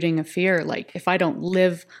even rooting a fear. Like, if I don't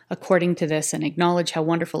live according to this and acknowledge how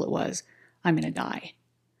wonderful it was, I'm going to die.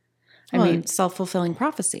 I mean, self-fulfilling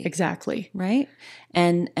prophecy. Exactly. Right?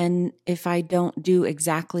 And if I don't do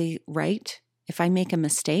exactly right, if I make a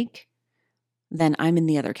mistake, then I'm in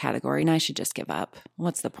the other category and I should just give up.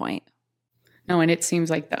 What's the point? No, and it seems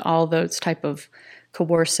like all those type of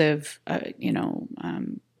coercive,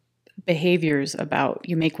 behaviors about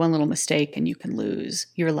you make one little mistake and you can lose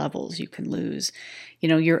your levels, you can lose,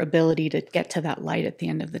 your ability to get to that light at the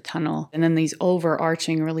end of the tunnel. And then these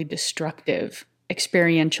overarching, really destructive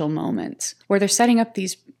experiential moments where they're setting up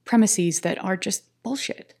these premises that are just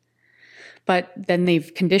bullshit. But then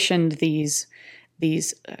they've conditioned these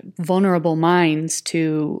vulnerable minds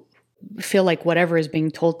to feel like whatever is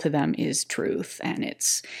being told to them is truth and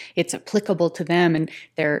it's applicable to them, and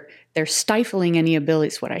they're stifling any ability.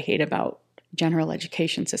 It's what I hate about general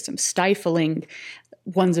education systems, stifling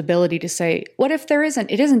one's ability to say, what if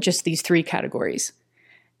it isn't just these three categories?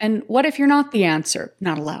 And what if you're not the answer?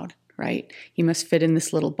 Not allowed, right? You must fit in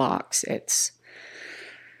this little box. It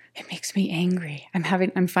makes me angry.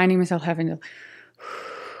 I'm finding myself having to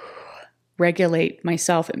regulate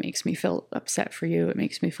myself. It makes me feel upset for you. It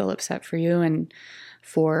makes me feel upset for you and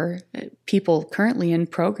for people currently in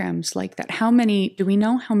programs like that. Do we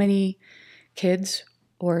know how many kids,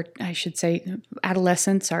 or I should say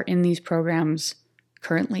adolescents, are in these programs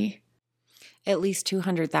currently? At least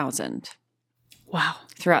 200,000. Wow.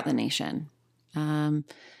 Throughout the nation.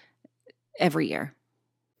 Every year.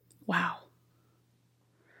 Wow.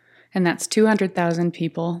 And that's 200,000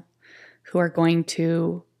 people who are going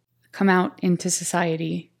to come out into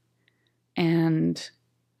society and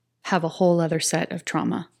have a whole other set of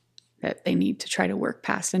trauma that they need to try to work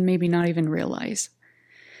past and maybe not even realize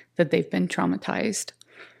that they've been traumatized.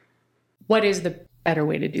 What is the better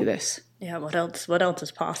way to do this? Yeah, what else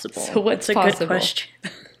is possible? So what's It's a possible? good question.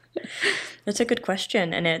 It's a good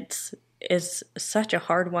question, and it's such a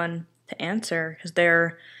hard one to answer because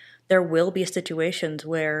there will be situations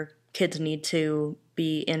where kids need to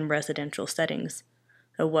be in residential settings.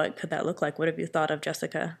 So what could that look like? What have you thought of,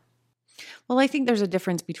 Jessica? Well, I think there's a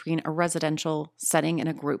difference between a residential setting and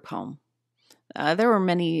a group home. There were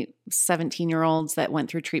many 17-year-olds that went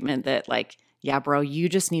through treatment that yeah, bro, you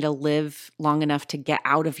just need to live long enough to get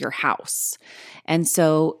out of your house. And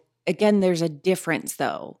so, again, there's a difference,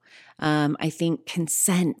 though. I think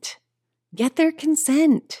consent. Get their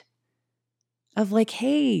consent of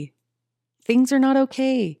hey, things are not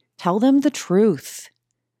okay. Tell them the truth.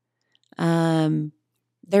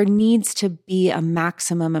 There needs to be a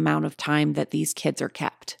maximum amount of time that these kids are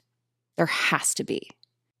kept. There has to be.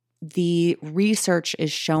 The research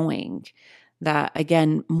is showing that,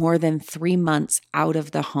 again, more than 3 months out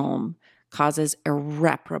of the home causes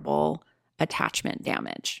irreparable attachment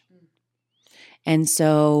damage. And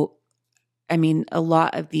so, I mean, a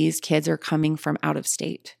lot of these kids are coming from out of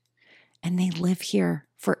state and they live here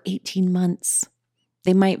for 18 months.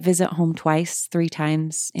 They might visit home twice, 3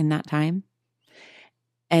 times in that time.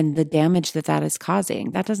 And the damage that is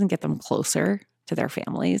causing, that doesn't get them closer to their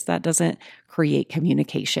families. That doesn't create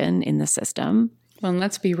communication in the system. Well, and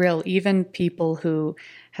let's be real, even people who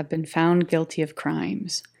have been found guilty of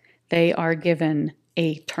crimes, they are given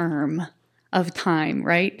a term of time,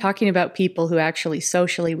 right? Talking about people who actually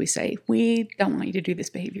socially we say, we don't want you to do this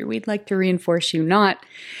behavior. We'd like to reinforce you not,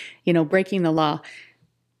 breaking the law.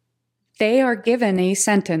 They are given a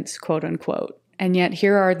sentence, quote unquote, And yet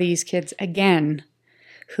here are these kids again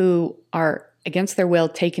who are against their will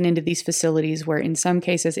taken into these facilities where in some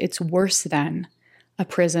cases it's worse than a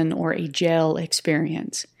prison or a jail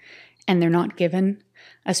experience. And they're not given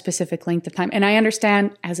a specific length of time. And I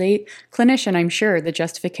understand as a clinician, I'm sure the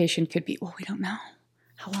justification could be, well, we don't know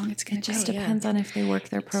how long it's going It to just take. depends on if they work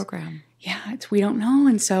their program. Yeah, we don't know.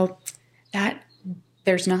 And so that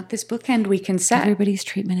there's not this bookend we can set. Everybody's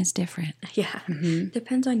treatment is different. Yeah.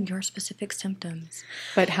 Depends on your specific symptoms.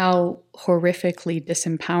 But how horrifically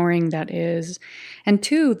disempowering that is. And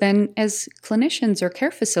two, then as clinicians or care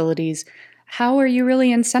facilities, how are you really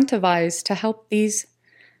incentivized to help these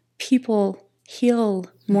people heal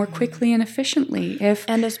more quickly and efficiently?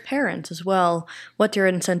 And as parents as well, what's your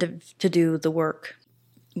incentive to do the work?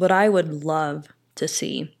 What I would love to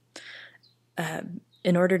see,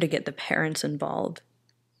 in order to get the parents involved,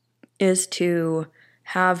 is to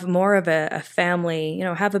have more of a family,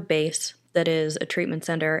 have a base that is a treatment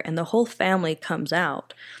center, and the whole family comes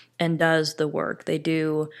out and does the work. They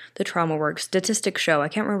do the trauma work. Statistics show, I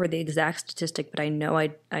can't remember the exact statistic, but I know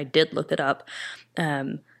I did look it up.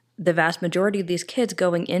 The vast majority of these kids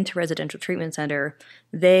going into residential treatment center,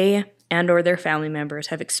 they and or their family members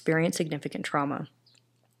have experienced significant trauma.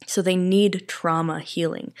 So they need trauma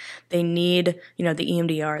healing. They need, the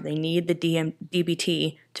EMDR. They need the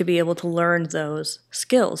DBT to be able to learn those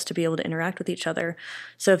skills, to be able to interact with each other.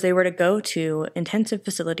 So if they were to go to intensive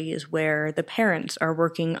facilities where the parents are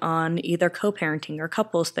working on either co-parenting or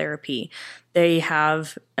couples therapy, they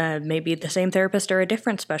have maybe the same therapist or a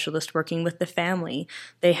different specialist working with the family.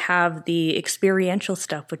 They have the experiential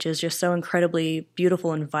stuff, which is just so incredibly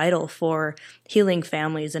beautiful and vital for healing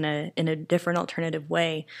families in a different alternative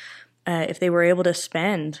way. If they were able to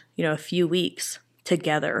spend, a few weeks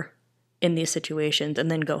together in these situations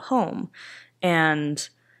and then go home and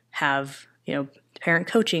have, parent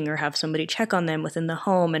coaching or have somebody check on them within the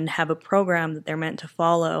home and have a program that they're meant to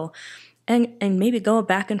follow and maybe go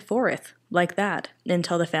back and forth like that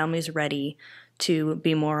until the family's ready to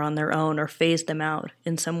be more on their own or phase them out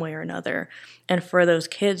in some way or another. And for those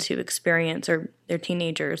kids who experience, or they're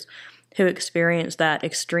teenagers who experience that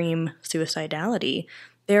extreme suicidality,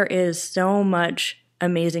 there is so much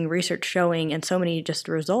amazing research showing and so many just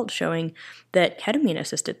results showing that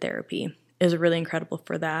ketamine-assisted therapy is really incredible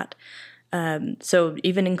for that. So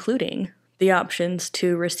even including the options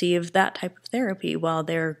to receive that type of therapy while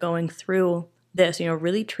they're going through this,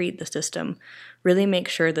 really treat the system, really make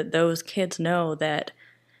sure that those kids know that,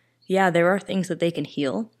 yeah, there are things that they can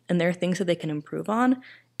heal and there are things that they can improve on,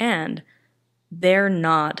 and they're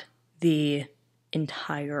not the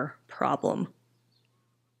entire problem.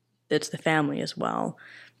 It's the family as well.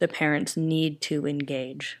 The parents need to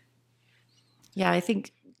engage. Yeah, I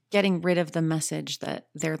think getting rid of the message that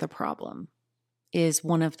they're the problem is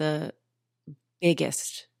one of the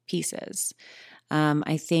biggest pieces.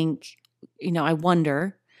 I think, I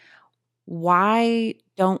wonder, why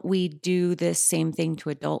don't we do this same thing to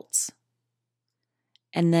adults?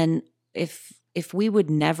 And then if we would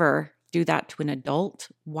never do that to an adult,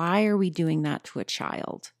 why are we doing that to a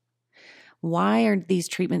child? Why are these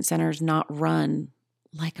treatment centers not run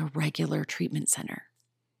like a regular treatment center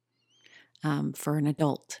for an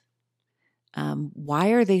adult? Why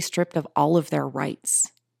are they stripped of all of their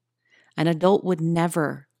rights? An adult would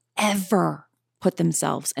never, ever put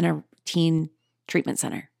themselves in a teen treatment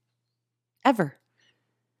center. Ever.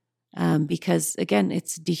 Because, again,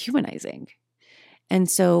 it's dehumanizing. And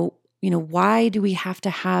so, why do we have to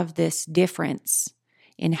have this difference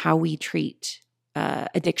in how we treat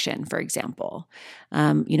addiction, for example?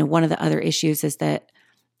 One of the other issues is that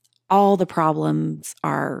all the problems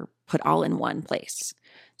are put all in one place.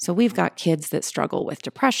 So we've got kids that struggle with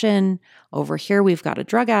depression. Over here, we've got a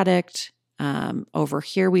drug addict. Over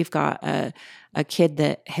here, we've got a kid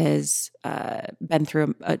that has been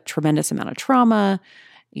through a tremendous amount of trauma.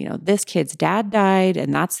 This kid's dad died,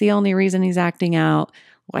 and that's the only reason he's acting out.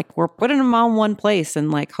 Like, we're putting them all in one place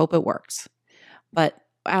and hope it works. But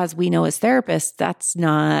as we know as therapists, that's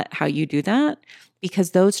not how you do that,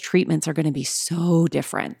 because those treatments are going to be so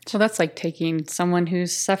different. So that's like taking someone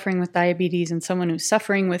who's suffering with diabetes and someone who's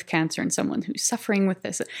suffering with cancer and someone who's suffering with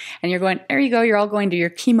this. And you're going, there you go, you're all going to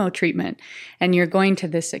your chemo treatment and you're going to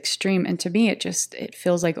this extreme. And to me, it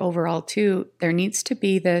feels like overall too, there needs to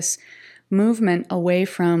be this movement away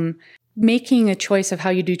from making a choice of how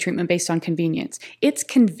you do treatment based on convenience. It's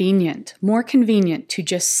convenient, more convenient to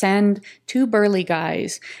just send two burly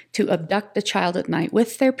guys to abduct a child at night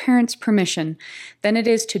with their parents' permission than it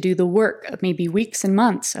is to do the work of maybe weeks and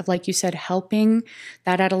months of, like you said, helping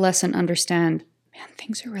that adolescent understand man,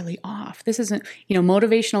 things are really off. This isn't,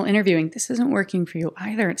 motivational interviewing. This isn't working for you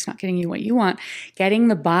either. It's not getting you what you want. Getting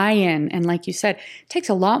the buy-in. And like you said, it takes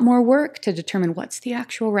a lot more work to determine what's the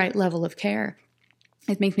actual right level of care.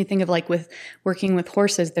 It makes me think of like with working with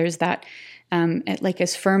horses, there's that like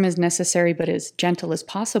as firm as necessary, but as gentle as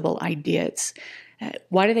possible idea. It's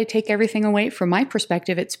why do they take everything away? From my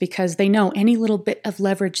perspective, it's because they know any little bit of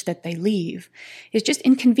leverage that they leave is just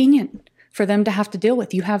inconvenient for them to have to deal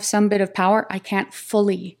with. You have some bit of power. I can't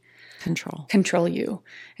fully control you.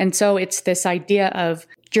 And so it's this idea of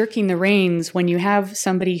jerking the reins when you have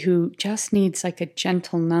somebody who just needs like a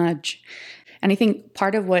gentle nudge. And I think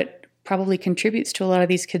part of what probably contributes to a lot of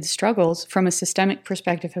these kids' struggles from a systemic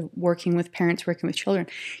perspective of working with parents, working with children,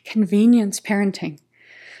 convenience parenting,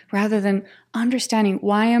 rather than understanding,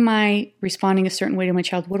 why am I responding a certain way to my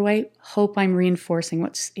child? What do I hope I'm reinforcing?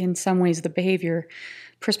 What's in some ways the behavior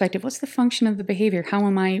perspective? What's the function of the behavior? How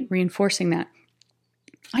am I reinforcing that?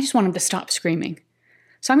 I just want him to stop screaming.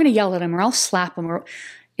 So I'm going to yell at him, or I'll slap him, or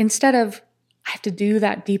instead of I have to do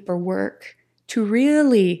that deeper work to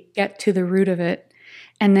really get to the root of it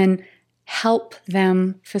and then help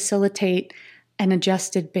them facilitate an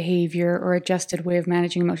adjusted behavior or adjusted way of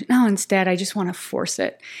managing emotion. No, instead, I just want to force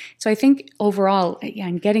it. So I think overall,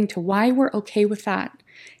 again, getting to why we're okay with that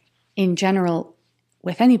in general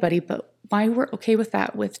with anybody, but why we're okay with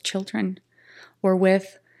that with children or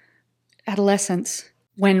with adolescents,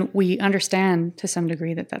 when we understand to some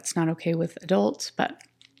degree that that's not okay with adults. But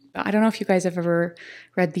I don't know if you guys have ever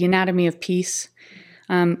read The Anatomy of Peace.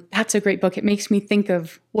 That's a great book. It makes me think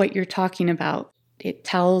of what you're talking about. It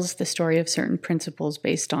tells the story of certain principles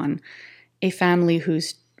based on a family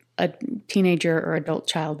whose a teenager or adult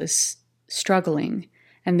child is struggling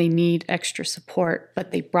and they need extra support,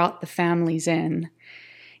 but they brought the families in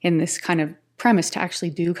this kind of premise to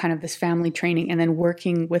actually do kind of this family training and then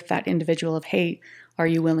working with that individual of, hey, are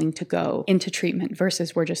you willing to go into treatment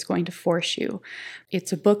versus we're just going to force you?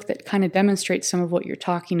 It's a book that kind of demonstrates some of what you're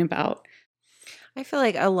talking about. I feel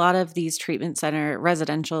like a lot of these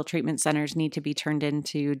residential treatment centers need to be turned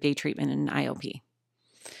into day treatment and IOP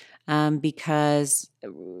because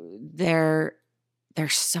they're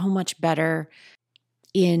so much better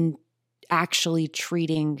in actually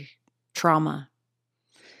treating trauma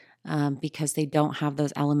because they don't have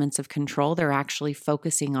those elements of control. They're actually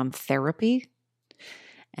focusing on therapy,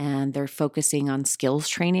 and they're focusing on skills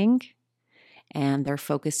training, and they're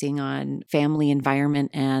focusing on family environment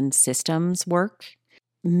and systems work.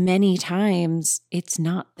 Many times it's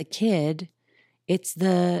not the kid, it's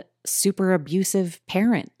the super abusive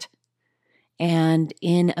parent. And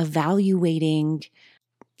in evaluating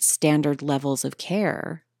standard levels of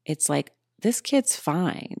care, it's like, this kid's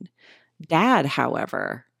fine. Dad,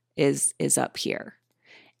 however, is up here.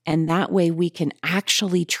 And that way we can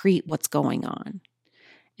actually treat what's going on.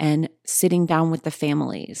 And sitting down with the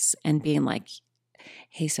families and being like,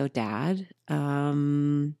 hey, so Dad, we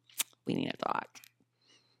need to talk,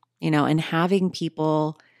 and having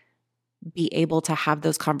people be able to have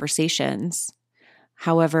those conversations.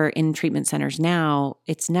 However, in treatment centers now,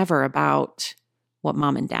 it's never about what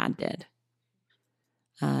mom and dad did.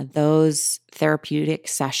 Those therapeutic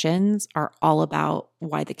sessions are all about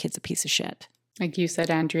why the kid's a piece of shit. Like you said,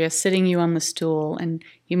 Andrea, sitting you on the stool, and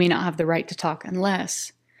you may not have the right to talk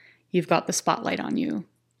unless you've got the spotlight on you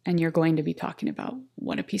and you're going to be talking about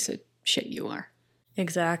what a piece of shit you are.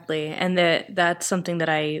 Exactly. And that's something that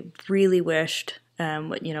I really wished,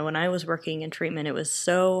 when I was working in treatment, it was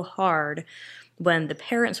so hard when the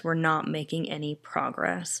parents were not making any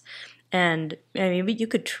progress. And I mean, you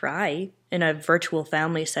could try in a virtual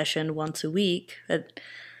family session once a week.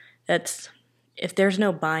 That's if there's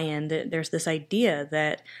no buy-in, there's this idea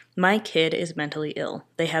that my kid is mentally ill.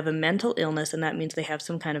 They have a mental illness, and that means they have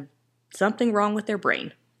something wrong with their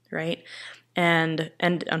brain, right? And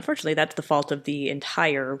unfortunately, that's the fault of the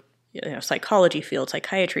entire psychology field,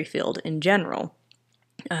 psychiatry field in general.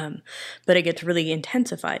 But it gets really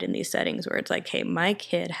intensified in these settings where it's like, hey, my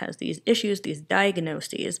kid has these issues, these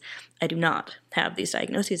diagnoses. I do not have these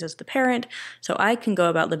diagnoses as the parent, so I can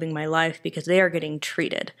go about living my life because they are getting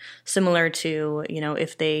treated. Similar to,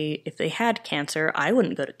 if they had cancer, I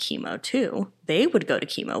wouldn't go to chemo too. They would go to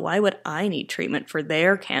chemo. Why would I need treatment for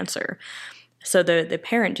their cancer? So the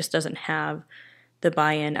parent just doesn't have the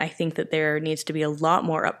buy-in. I think that there needs to be a lot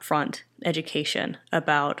more upfront education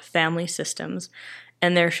about family systems.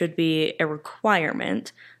 And there should be a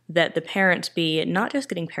requirement that the parents be not just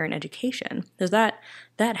getting parent education, because that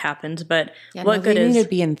happens, but they need to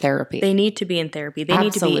be in therapy. They need to be in therapy. They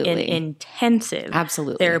need to be in intensive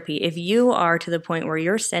therapy. If you are to the point where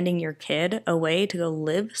you're sending your kid away to go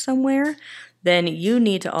live somewhere, then you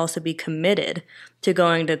need to also be committed to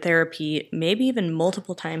going to therapy, maybe even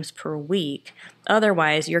multiple times per week.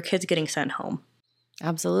 Otherwise, your kid's getting sent home.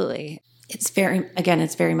 Absolutely. It's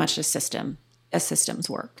very much a systems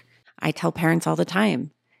work. I tell parents all the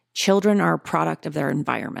time, children are a product of their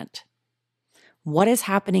environment. What is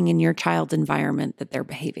happening in your child's environment that they're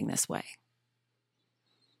behaving this way?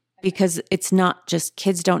 Because it's not just,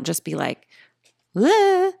 kids don't just be like,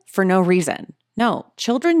 for no reason. No,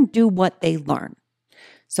 children do what they learn.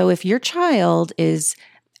 So if your child is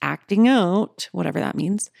acting out, whatever that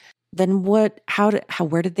means, then where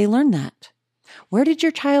did they learn that? Where did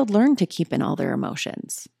your child learn to keep in all their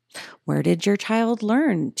emotions? Where did your child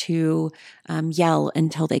learn to yell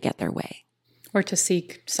until they get their way? Or to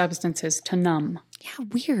seek substances to numb. Yeah,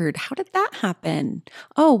 weird. How did that happen?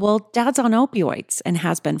 Oh, well, dad's on opioids and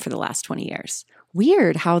has been for the last 20 years.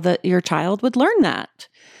 Weird how your child would learn that.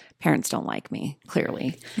 Parents don't like me,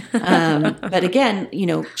 clearly. But again,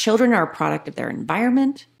 children are a product of their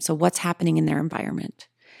environment. So what's happening in their environment?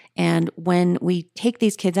 And when we take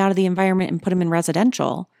these kids out of the environment and put them in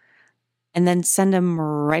residential and then send them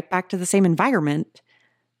right back to the same environment,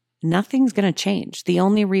 nothing's going to change. The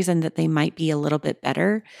only reason that they might be a little bit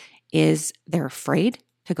better is they're afraid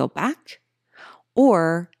to go back,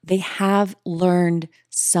 or they have learned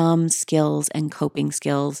some skills and coping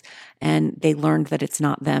skills, and they learned that it's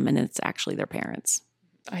not them and it's actually their parents.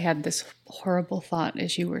 I had this horrible thought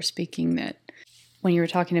as you were speaking, that when you were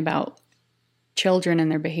talking about children and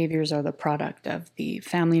their behaviors are the product of the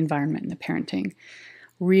family environment and the parenting,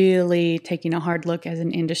 really taking a hard look as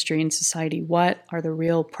an industry and society, what are the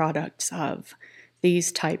real products of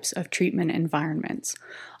these types of treatment environments?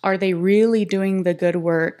 Are they really doing the good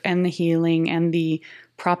work and the healing and the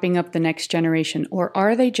propping up the next generation? Or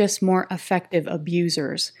are they just more effective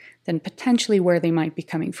abusers than potentially where they might be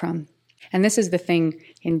coming from? And this is the thing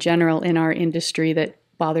in general in our industry that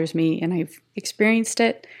bothers me, and I've experienced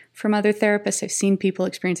it from other therapists. I've seen people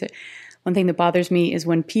experience it. One thing that bothers me is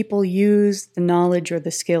when people use the knowledge or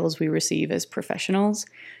the skills we receive as professionals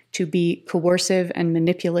to be coercive and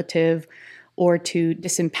manipulative, or to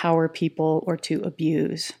disempower people, or to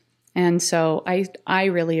abuse. And so I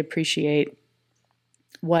really appreciate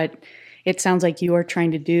what it sounds like you are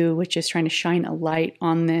trying to do, which is trying to shine a light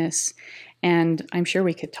on this. And I'm sure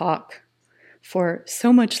we could talk for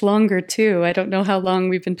so much longer too. I don't know how long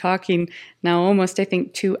we've been talking now, almost I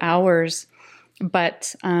think 2 hours.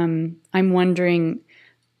 But I'm wondering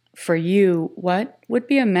for you, what would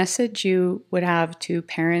be a message you would have to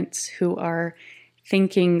parents who are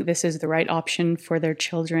thinking this is the right option for their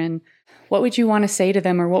children? What would you want to say to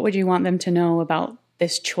them, or what would you want them to know about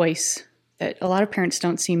this choice that a lot of parents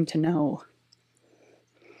don't seem to know?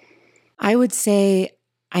 I would say,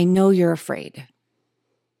 I know you're afraid.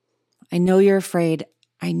 I know you're afraid.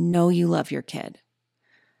 I know you love your kid.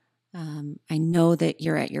 I know that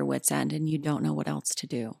you're at your wit's end and you don't know what else to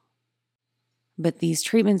do. But these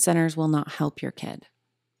treatment centers will not help your kid.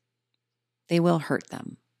 They will hurt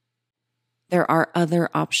them. There are other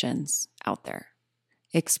options out there.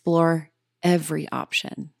 Explore every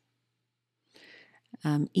option.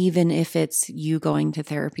 Even if it's you going to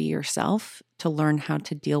therapy yourself to learn how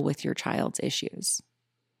to deal with your child's issues.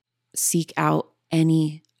 Seek out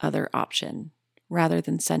any other option rather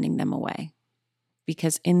than sending them away.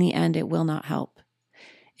 Because in the end, it will not help.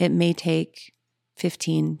 It may take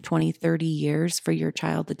 15, 20, 30 years for your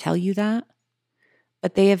child to tell you that,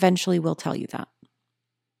 but they eventually will tell you that.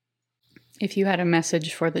 If you had a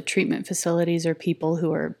message for the treatment facilities or people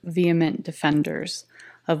who are vehement defenders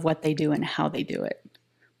of what they do and how they do it,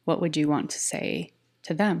 what would you want to say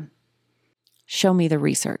to them? Show me the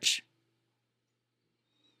research.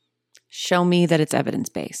 Show me that it's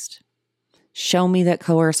evidence-based. Show me that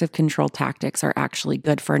coercive control tactics are actually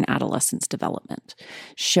good for an adolescent's development.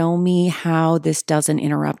 Show me how this doesn't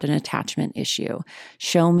interrupt an attachment issue.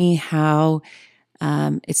 Show me how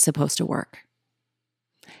it's supposed to work.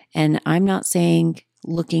 And I'm not saying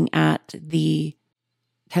looking at the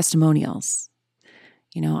testimonials.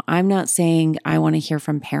 I'm not saying I want to hear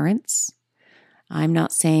from parents. I'm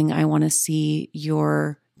not saying I want to see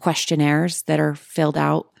your questionnaires that are filled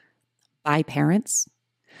out by parents,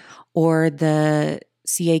 or the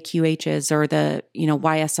CAQHs or the,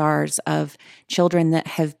 YSRs of children that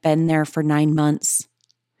have been there for 9 months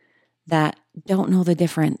that don't know the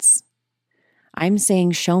difference. I'm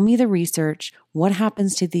saying, show me the research. What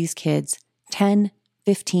happens to these kids 10,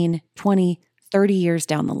 15, 20, 30 years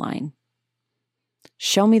down the line?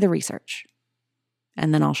 Show me the research,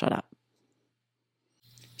 and then I'll shut up.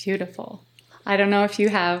 Beautiful. I don't know if you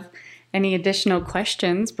have any additional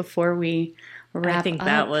questions before we wrap up. I think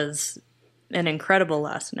that was an incredible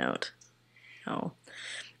last note. No.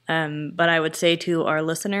 But I would say to our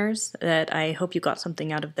listeners that I hope you got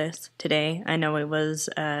something out of this today. I know it was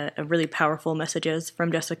a really powerful messages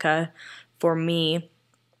from Jessica for me,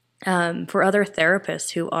 for other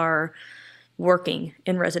therapists who are working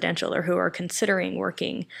in residential or who are considering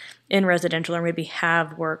working in residential or maybe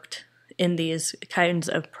have worked in these kinds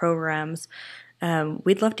of programs.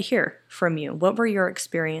 We'd love to hear from you. What were your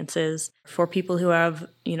experiences for people who have,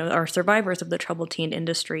 are survivors of the troubled teen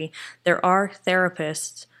industry? There are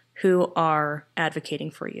therapists who are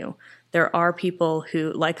advocating for you. There are people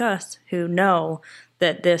who, like us, who know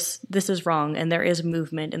that this is wrong and there is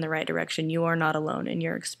movement in the right direction. You are not alone in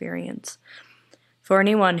your experience. For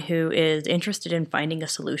anyone who is interested in finding a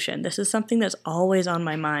solution, this is something that's always on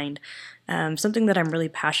my mind, something that I'm really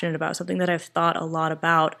passionate about, something that I've thought a lot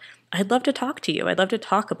about. I'd love to talk to you. I'd love to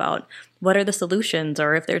talk about what are the solutions,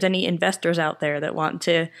 or if there's any investors out there that want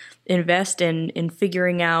to invest in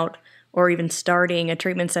figuring out or even starting a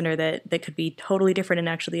treatment center that could be totally different and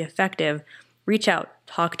actually effective. Reach out,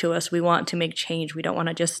 talk to us. We want to make change. We don't want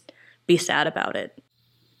to just be sad about it.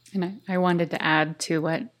 And I wanted to add to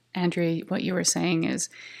what, Andrea, what you were saying is,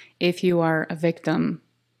 if you are a victim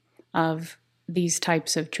of these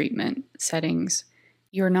types of treatment settings,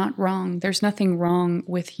 you're not wrong. There's nothing wrong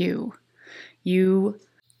with you. You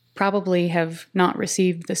probably have not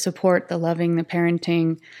received the support, the loving, the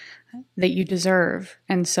parenting that you deserve.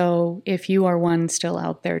 And so if you are one still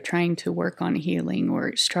out there trying to work on healing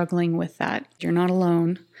or struggling with that, you're not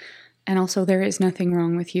alone. And also, there is nothing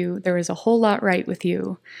wrong with you. There is a whole lot right with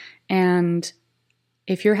you. And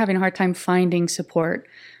if you're having a hard time finding support,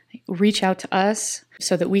 reach out to us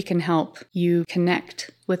so that we can help you connect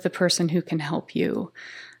with the person who can help you,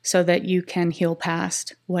 so that you can heal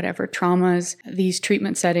past whatever traumas these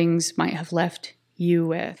treatment settings might have left you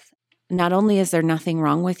with. Not only is there nothing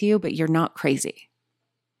wrong with you, but you're not crazy.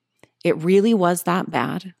 It really was that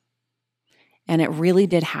bad. And it really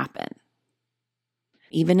did happen.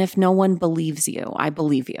 Even if no one believes you, I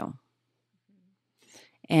believe you.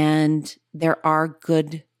 And there are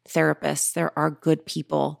good therapists, there are good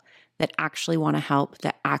people that actually want to help,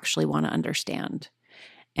 that actually want to understand.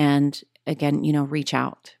 And again, reach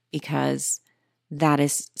out, because that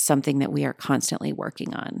is something that we are constantly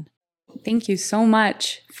working on. Thank you so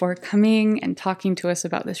much for coming and talking to us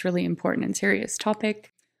about this really important and serious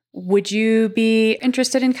topic. Would you be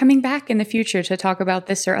interested in coming back in the future to talk about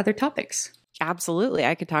this or other topics? Absolutely.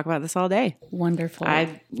 I could talk about this all day. Wonderful.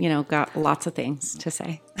 I've, got lots of things to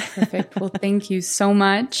say. Perfect. Well, thank you so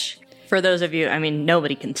much. For those of you,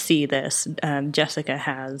 nobody can see this. Jessica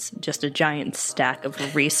has just a giant stack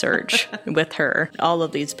of research with her, all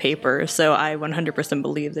of these papers. So I 100%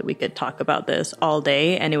 believe that we could talk about this all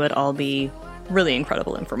day and it would all be really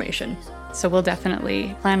incredible information. So we'll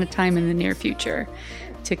definitely plan a time in the near future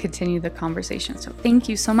to continue the conversation. So thank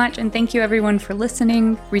you so much. And thank you everyone for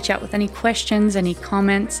listening. Reach out with any questions, any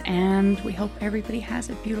comments, and we hope everybody has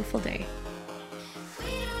a beautiful day.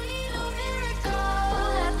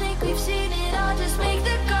 We've seen it all, just make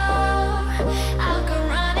the call. I'll come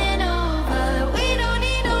running over. We don't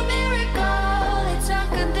need no miracle, it's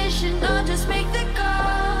unconditional.